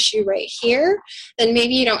this issue right here, then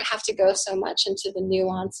maybe you don't have to go so much into the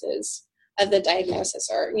nuances of the diagnosis,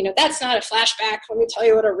 or, that's not a flashback. Let me tell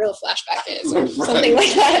you what a real flashback is, or something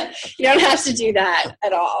like that. You don't have to do that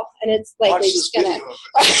at all. And it's likely just going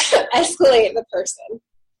to escalate the person.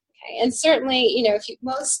 Okay. And certainly, if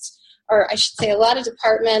or I should say a lot of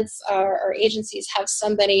departments or agencies have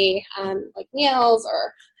somebody like Niels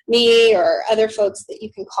or me or other folks that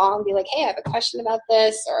you can call and be like, hey, I have a question about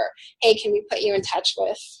this, or hey, can we put you in touch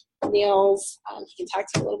with Niels? He can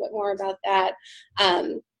talk to you a little bit more about that.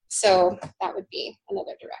 So that would be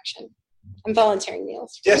another direction. I'm volunteering,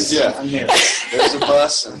 Niels. Yes, yeah, I'm here. There's a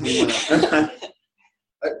bus. And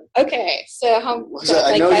okay, so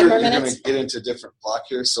I know you're going to get into a different block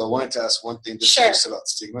here, so I wanted to ask one thing just about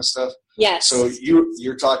stigma stuff. Yes. So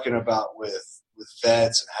you're talking about with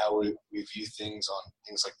vets and how we view things on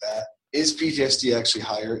things like that. Is PTSD actually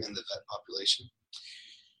higher in the vet population?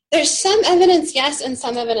 There's some evidence, yes, and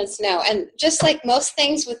some evidence, no. And just like most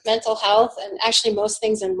things with mental health, and actually most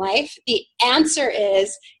things in life, the answer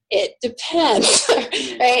is it depends, right?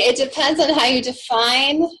 It depends on how you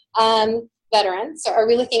define veterans. So are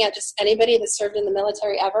we looking at just anybody that served in the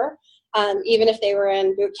military ever, even if they were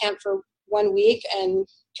in boot camp for 1 week and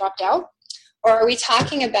dropped out? Or are we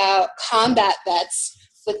talking about combat vets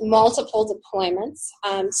with multiple deployments?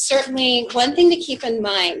 Certainly, one thing to keep in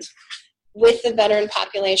mind with the veteran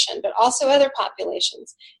population, but also other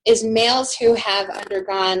populations, is males who have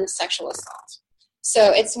undergone sexual assault.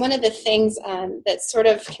 So it's one of the things that sort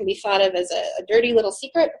of can be thought of as a dirty little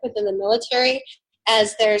secret within the military,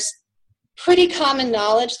 as there's pretty common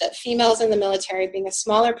knowledge that females in the military, being a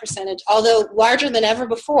smaller percentage, although larger than ever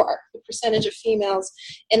before, the percentage of females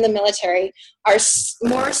in the military are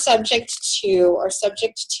more subject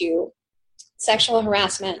to sexual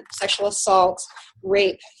harassment, sexual assault,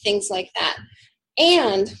 rape, things like that.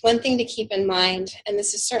 And one thing to keep in mind, and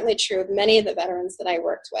this is certainly true of many of the veterans that I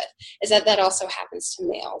worked with, is that also happens to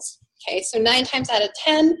males. Okay, so 9 times out of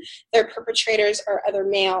 10, their perpetrators are other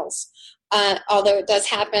males. Although it does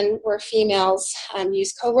happen where females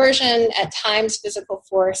use coercion, at times physical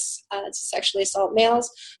force to sexually assault males,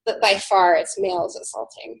 but by far it's males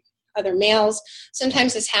assaulting other males.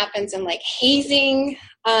 Sometimes this happens in like hazing,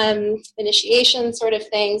 initiation sort of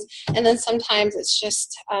things, and then sometimes it's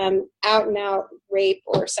just out and out rape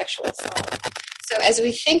or sexual assault. So as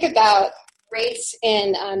we think about rates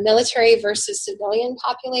in military versus civilian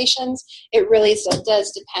populations, it really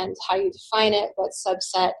does depend how you define it, what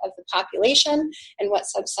subset of the population, and what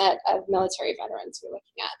subset of military veterans you're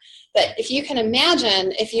looking at. But if you can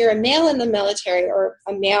imagine, if you're a male in the military or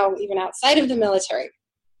a male even outside of the military,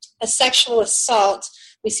 a sexual assault,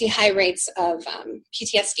 we see high rates of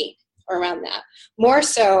PTSD or around that. More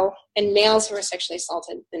so in males who are sexually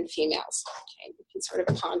assaulted than females. Okay, you can sort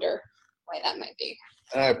of ponder why that might be.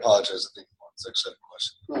 And I apologize. I think I had a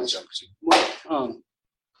question. Jump to. Well,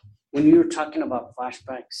 when you were talking about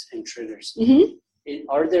flashbacks and triggers,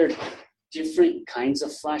 are there different kinds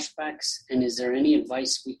of flashbacks? And is there any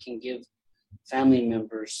advice we can give family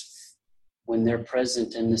members when they're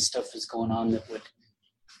present and this stuff is going on that would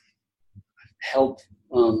help?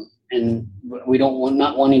 And we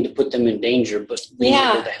not wanting to put them in danger, but being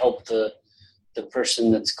able to help the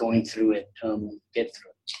person that's going through it get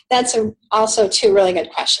through it. That's also 2 really good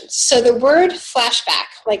questions. So the word flashback,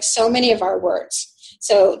 like so many of our words,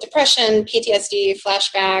 so depression, PTSD,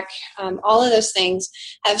 flashback, all of those things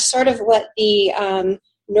have sort of what the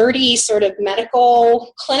nerdy sort of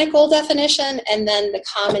medical clinical definition and then the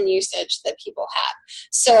common usage that people have.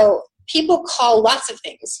 So people call lots of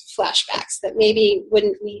things flashbacks that maybe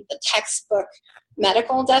wouldn't meet the textbook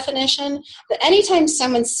medical definition, but anytime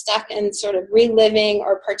someone's stuck in sort of reliving,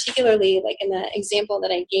 or particularly like in the example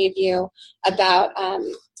that I gave you about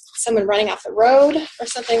someone running off the road or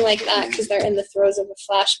something like that because they're in the throes of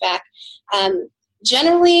a flashback,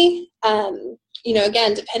 generally,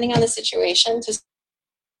 again, depending on the situation, to stay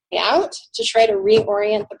out, to try to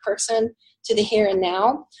reorient the person to the here and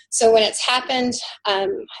now. So when it's happened, I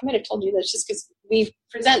might have told you this just because we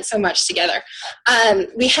present so much together.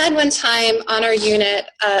 We had one time on our unit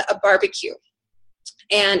a barbecue,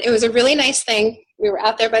 and it was a really nice thing. We were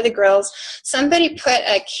out there by the grills. Somebody put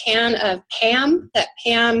a can of PAM, that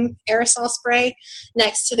PAM aerosol spray,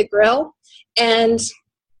 next to the grill, and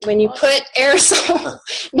when you put aerosol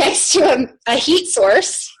next to a heat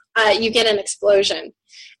source, you get an explosion.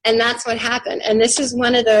 And that's what happened. And this is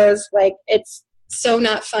one of those, like, it's so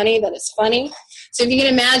not funny that it's funny. So if you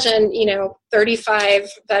can imagine, 35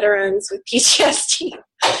 veterans with PTSD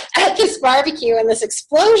at this barbecue and this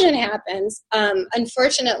explosion happens,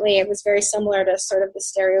 unfortunately, it was very similar to sort of the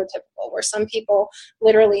stereotypical, where some people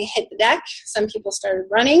literally hit the deck, some people started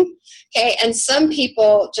running, okay, and some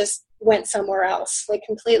people just went somewhere else, like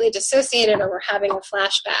completely dissociated or were having a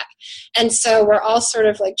flashback. And so we're all sort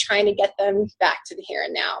of like trying to get them back to the here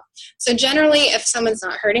and now. So generally, if someone's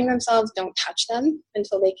not hurting themselves, don't touch them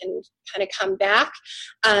until they can kind of come back.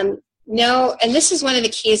 No, and this is one of the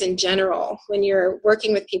keys in general when you're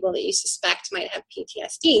working with people that you suspect might have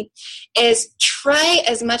PTSD, is try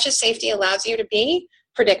as much as safety allows you to be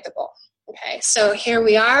predictable. Okay, so here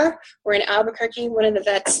we are. We're in Albuquerque. One of the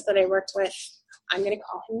vets that I worked with, I'm going to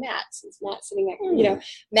call him Matt, since Matt's sitting there.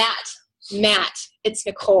 Matt, it's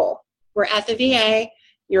Nicole. We're at the VA.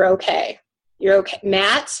 You're okay. You're okay.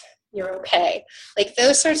 Matt, you're okay. Like,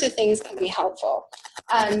 those sorts of things can be helpful.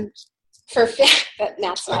 But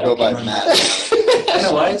Matt's not okay. I go by Matt. I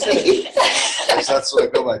know, why is it? That's what I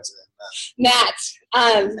go by today, Matt.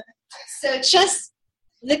 So just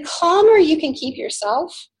the calmer you can keep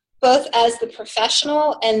yourself, both as the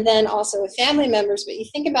professional and then also with family members, but you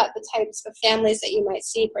think about the types of families that you might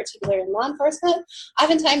see, particularly in law enforcement,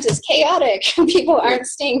 oftentimes it's chaotic. People aren't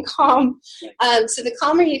staying calm. So the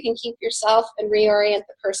calmer you can keep yourself and reorient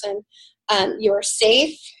the person, you're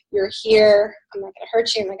safe, you're here, I'm not going to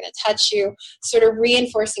hurt you, I'm not going to touch you. Sort of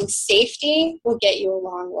reinforcing safety will get you a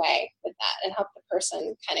long way with that and help the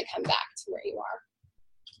person kind of come back to where you are.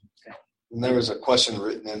 Okay. And there was a question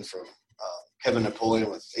written in from Kevin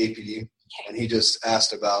Napoleon with APD, and he just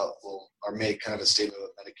asked about, or made kind of a statement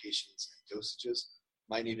about medications and dosages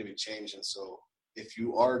might need to be changed. And so if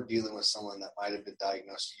you are dealing with someone that might have been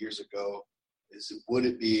diagnosed years ago, would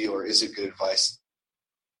it be, or is it good advice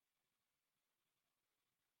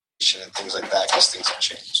and things like that because things have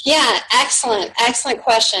changed? Yeah, excellent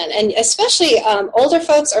question. And especially older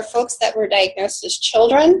folks or folks that were diagnosed as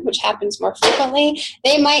children, which happens more frequently,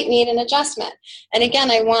 they might need an adjustment. And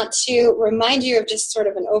again, I want to remind you of just sort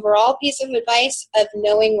of an overall piece of advice of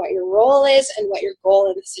knowing what your role is and what your goal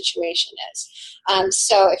in the situation is.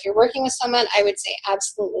 So if you're working with someone, I would say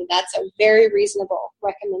absolutely that's a very reasonable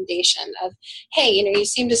recommendation of, hey, you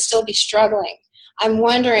seem to still be struggling. I'm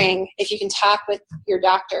wondering if you can talk with your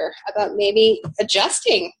doctor about maybe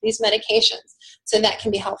adjusting these medications so that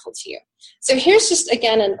can be helpful to you. So here's just,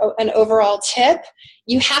 again, an overall tip.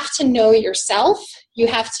 You have to know yourself. You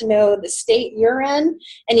have to know the state you're in,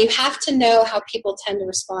 and you have to know how people tend to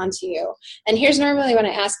respond to you. And here's normally when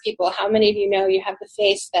I ask people, how many of you know you have the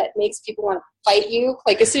face that makes people want to fight you?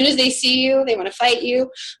 Like as soon as they see you, they want to fight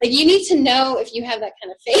you. Like you need to know if you have that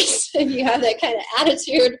kind of face, if you have that kind of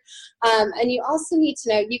attitude. And you also need to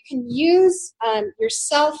know you can use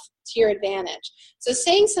yourself to your advantage. So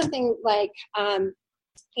saying something like,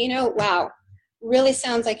 wow, really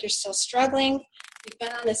sounds like you're still struggling. You've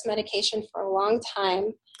been on this medication for a long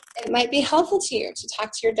time. It might be helpful to you to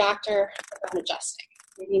talk to your doctor about adjusting.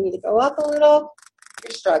 Maybe you need to go up a little.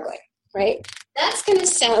 You're struggling, right? That's going to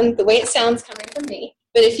sound the way it sounds coming from me.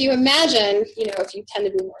 But if you imagine, if you tend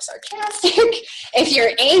to be more sarcastic, if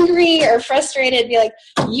you're angry or frustrated, be like,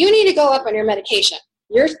 you need to go up on your medication.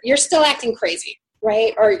 You're still acting crazy,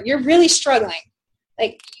 right? Or you're really struggling.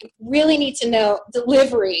 Like, you really need to know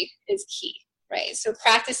delivery is key, right? So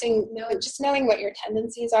practicing, just knowing what your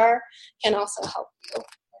tendencies are can also help you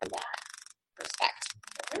in that respect.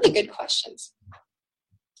 Really good questions.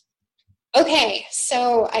 Okay,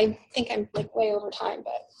 so I think I'm like way over time,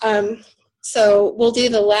 but so we'll do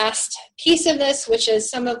the last piece of this, which is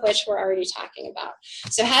some of which we're already talking about.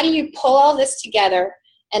 So how do you pull all this together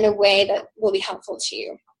in a way that will be helpful to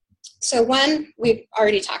you? So one, we've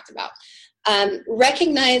already talked about.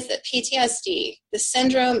 Recognize that PTSD, the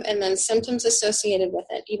syndrome and then symptoms associated with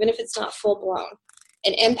it, even if it's not full-blown,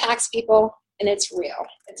 it impacts people and it's real.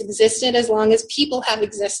 It's existed as long as people have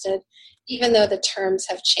existed, even though the terms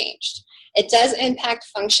have changed. It does impact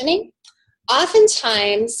functioning.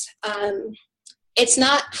 Oftentimes, it's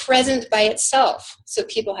not present by itself. So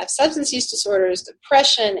people have substance use disorders,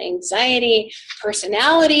 depression, anxiety,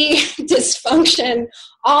 personality dysfunction,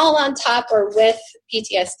 all on top or with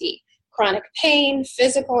PTSD. Chronic pain,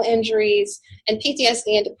 physical injuries, and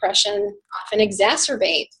PTSD and depression often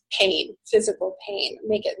exacerbate pain, physical pain,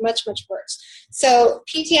 make it much, much worse. So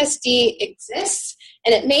PTSD exists,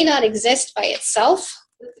 and it may not exist by itself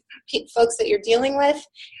with the folks that you're dealing with,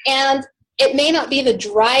 and it may not be the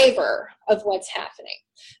driver of what's happening.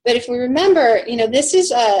 But if we remember, this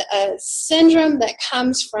is a syndrome that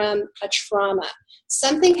comes from a trauma.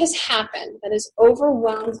 Something has happened that has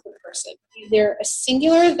overwhelmed the person, either a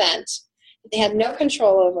singular event that they had no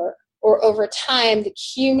control over, or over time, the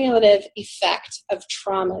cumulative effect of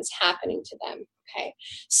trauma is happening to them. Okay,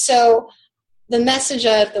 so the message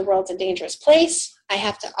of the world's a dangerous place. I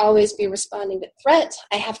have to always be responding to threat.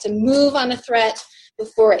 I have to move on a threat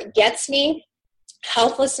before it gets me.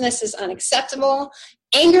 Helplessness is unacceptable.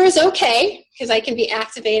 Anger is okay, because I can be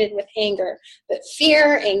activated with anger. But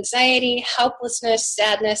fear, anxiety, helplessness,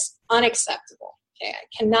 sadness, unacceptable. Okay, I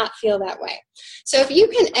cannot feel that way. So if you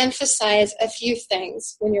can emphasize a few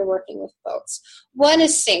things when you're working with folks. One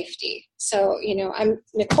is safety. So, I'm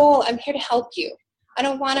Nicole, I'm here to help you. I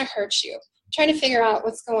don't want to hurt you. I'm trying to figure out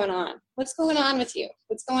what's going on. What's going on with you?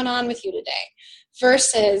 What's going on with you today?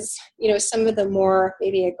 Versus, some of the more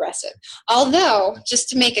maybe aggressive. Although, just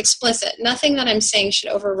to make explicit, nothing that I'm saying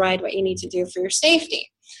should override what you need to do for your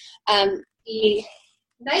safety. The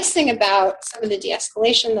nice thing about some of the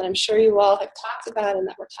de-escalation that I'm sure you all have talked about and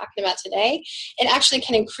that we're talking about today, it actually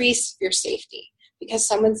can increase your safety because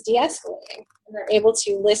someone's de-escalating and they're able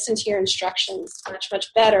to listen to your instructions much,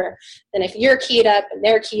 much better than if you're keyed up and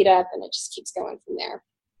they're keyed up, and it just keeps going from there.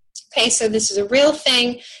 Okay, so this is a real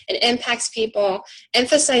thing. It impacts people.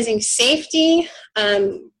 Emphasizing safety.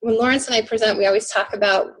 When Lawrence and I present, we always talk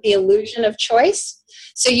about the illusion of choice.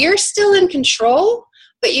 So you're still in control,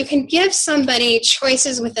 but you can give somebody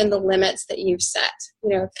choices within the limits that you've set.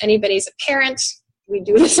 If anybody's a parent, we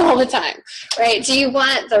do this all the time, right? Do you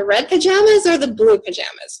want the red pajamas or the blue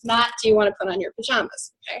pajamas? Not, do you want to put on your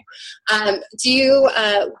pajamas? Okay.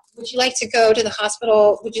 Would you like to go to the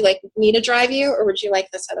hospital? Would you like me to drive you, or would you like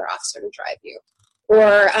this other officer to drive you?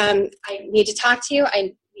 Or I need to talk to you.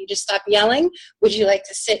 I need to stop yelling. Would you like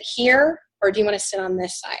to sit here, or do you want to sit on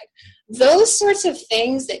this side? those sorts of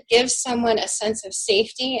things that give someone a sense of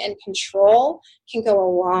safety and control can go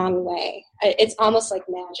a long way. It's almost like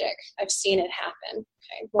magic. I've seen it happen,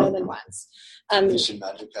 more than once. You've seen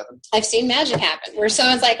magic happen? I've seen magic happen where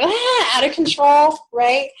someone's like, out of control,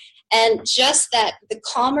 right? And just that, the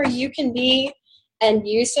calmer you can be and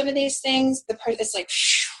use some of these things, it's like,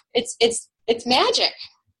 it's magic.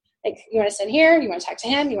 Like, you want to sit here, you want to talk to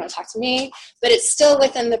him, you want to talk to me, but it's still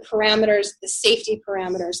within the parameters, the safety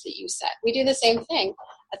parameters that you set. We do the same thing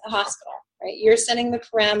at the hospital, right? You're setting the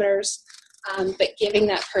parameters, but giving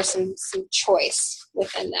that person some choice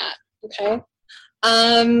within that, okay?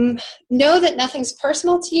 Know that nothing's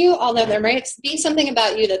personal to you, although there might be something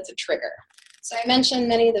about you that's a trigger. So I mentioned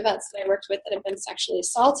many of the vets that I worked with that have been sexually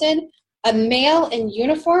assaulted. A male in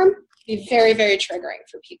uniform would be very, very triggering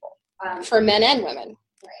for people, for men and women.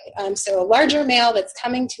 Right. So a larger male that's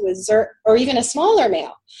coming to exert, or even a smaller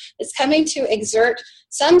male that's coming to exert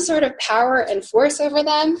some sort of power and force over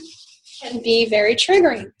them can be very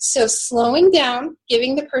triggering. So slowing down,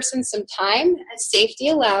 giving the person some time as safety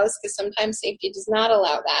allows, because sometimes safety does not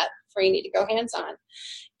allow that, for you need to go hands-on,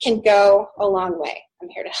 can go a long way. I'm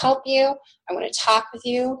here to help you. I want to talk with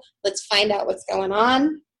you. Let's find out what's going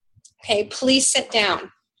on. Okay, please sit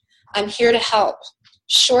down. I'm here to help.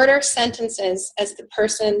 Shorter sentences as the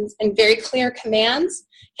person's and very clear commands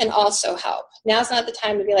can also help. Now's not the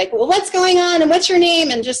time to be like, well, what's going on and what's your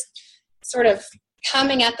name? And just sort of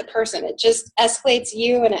coming at the person. It just escalates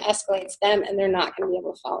you and it escalates them, and they're not going to be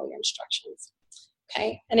able to follow your instructions.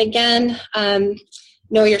 Okay, and again,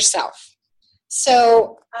 know yourself.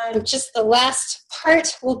 So just the last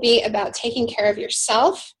part will be about taking care of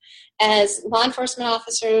yourself. As law enforcement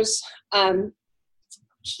officers,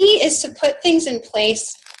 key is to put things in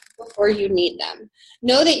place before you need them.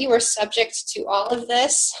 Know that you are subject to all of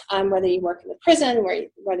this, whether you work in the prison,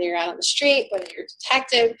 whether you're out on the street, whether you're a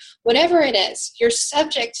detective, whatever it is, you're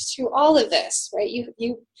subject to all of this, right?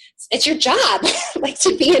 It's your job, like,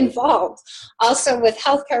 to be involved. Also with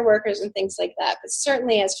healthcare workers and things like that, but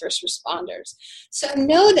certainly as first responders. So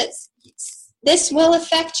know that this will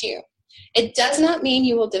affect you. It does not mean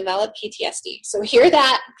you will develop PTSD. So hear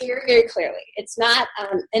that very, very clearly. It's not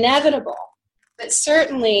inevitable, but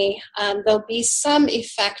certainly there'll be some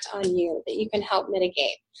effect on you that you can help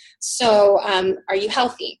mitigate. So are you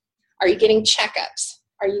healthy? Are you getting checkups?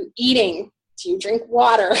 Are you eating? Do you drink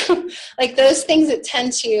water? Like, those things that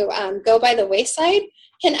tend to go by the wayside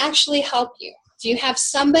can actually help you. Do you have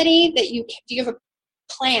somebody do you have a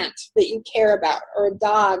plant that you care about, or a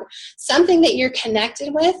dog, something that you're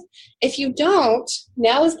connected with? If you don't,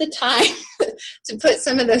 now is the time to put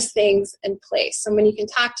some of those things in place. Someone you can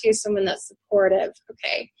talk to, someone that's supportive,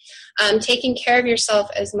 okay? Taking care of yourself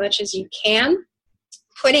as much as you can,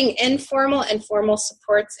 putting informal and formal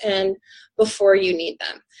supports in before you need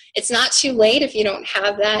them. It's not too late if you don't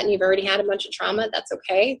have that and you've already had a bunch of trauma. That's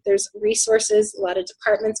okay. There's resources. A lot of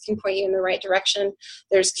departments can point you in the right direction.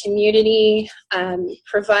 There's community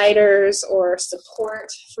providers or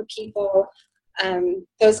support for people,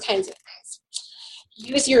 those kinds of things.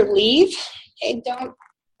 Use your leave. Okay, don't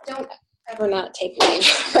ever not take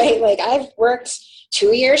leave, right? Like, I've worked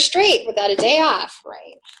 2 years straight without a day off,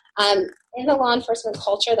 right? In the law enforcement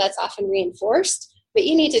culture, that's often reinforced. But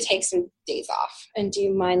you need to take some days off and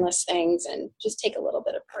do mindless things and just take a little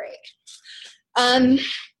bit of break.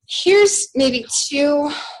 Here's maybe two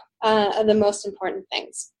of the most important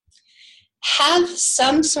things. Have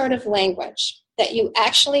some sort of language that you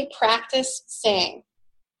actually practice saying,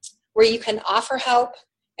 where you can offer help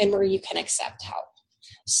and where you can accept help.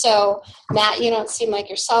 So, Matt, you don't seem like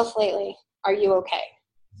yourself lately. Are you okay?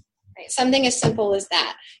 Right? Something as simple as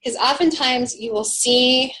that. Because oftentimes you will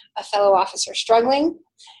see a fellow officer struggling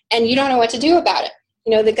and you don't know what to do about it.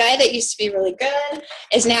 You know, the guy that used to be really good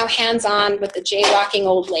is now hands-on with the jaywalking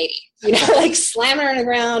old lady, you know, like slamming her on the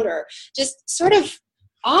ground or just sort of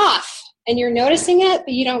off. And you're noticing it,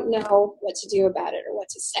 but you don't know what to do about it or what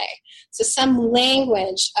to say. So some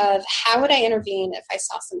language of how would I intervene if I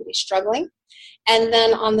saw somebody struggling? And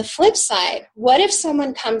then on the flip side, what if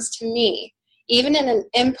someone comes to me, even in an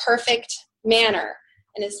imperfect manner,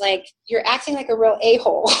 and is like, you're acting like a real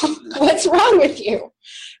a-hole. What's wrong with you?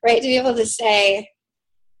 Right? To be able to say,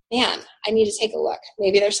 man, I need to take a look.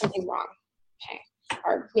 Maybe there's something wrong. Okay.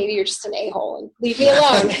 Or maybe you're just an a-hole and leave me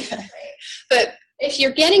alone. Right? But if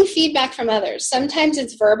you're getting feedback from others, sometimes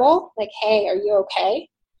it's verbal, like, hey, are you okay?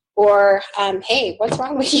 Or, hey, what's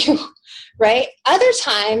wrong with you? Right? Other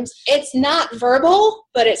times it's not verbal,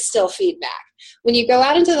 but it's still feedback. When you go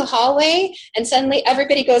out into the hallway and suddenly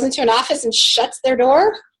everybody goes into an office and shuts their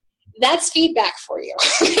door, that's feedback for you.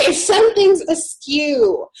 Okay, something's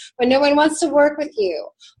askew when no one wants to work with you,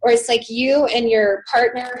 or it's like you and your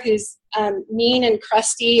partner who's mean and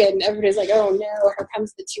crusty, and everybody's like, oh no, here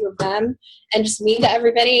comes the two of them, and just mean to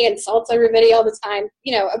everybody, insults everybody all the time,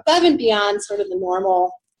 you know, above and beyond sort of the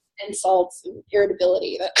normal insults and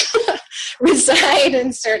irritability that reside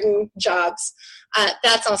in certain jobs.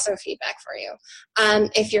 That's also feedback for you.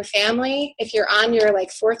 If your family, if you're on your like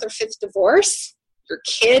 4th or 5th divorce, your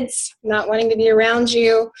kids not wanting to be around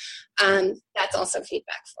you, that's also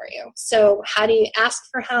feedback for you. So how do you ask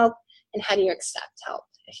for help, and how do you accept help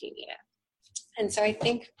if you need it? And so I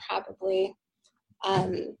think probably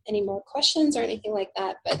any more questions or anything like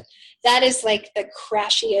that, but that is like the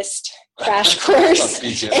crashiest crash course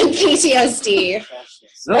in PTSD.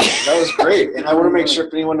 No, that was great. And I want to make sure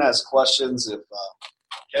if anyone has questions, if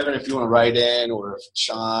Kevin, if you want to write in, or if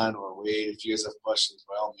Sean or Wade, if you guys have questions,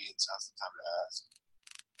 by all means, now's the time to ask.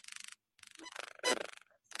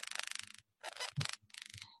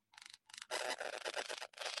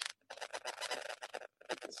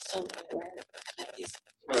 So these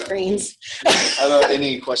screens. How about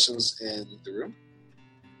any questions in the room?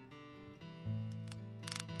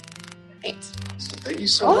 Great. So thank you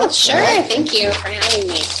so Oh, much. sure. Thank you for having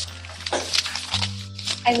me.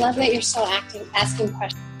 I love that you're still asking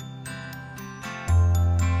questions.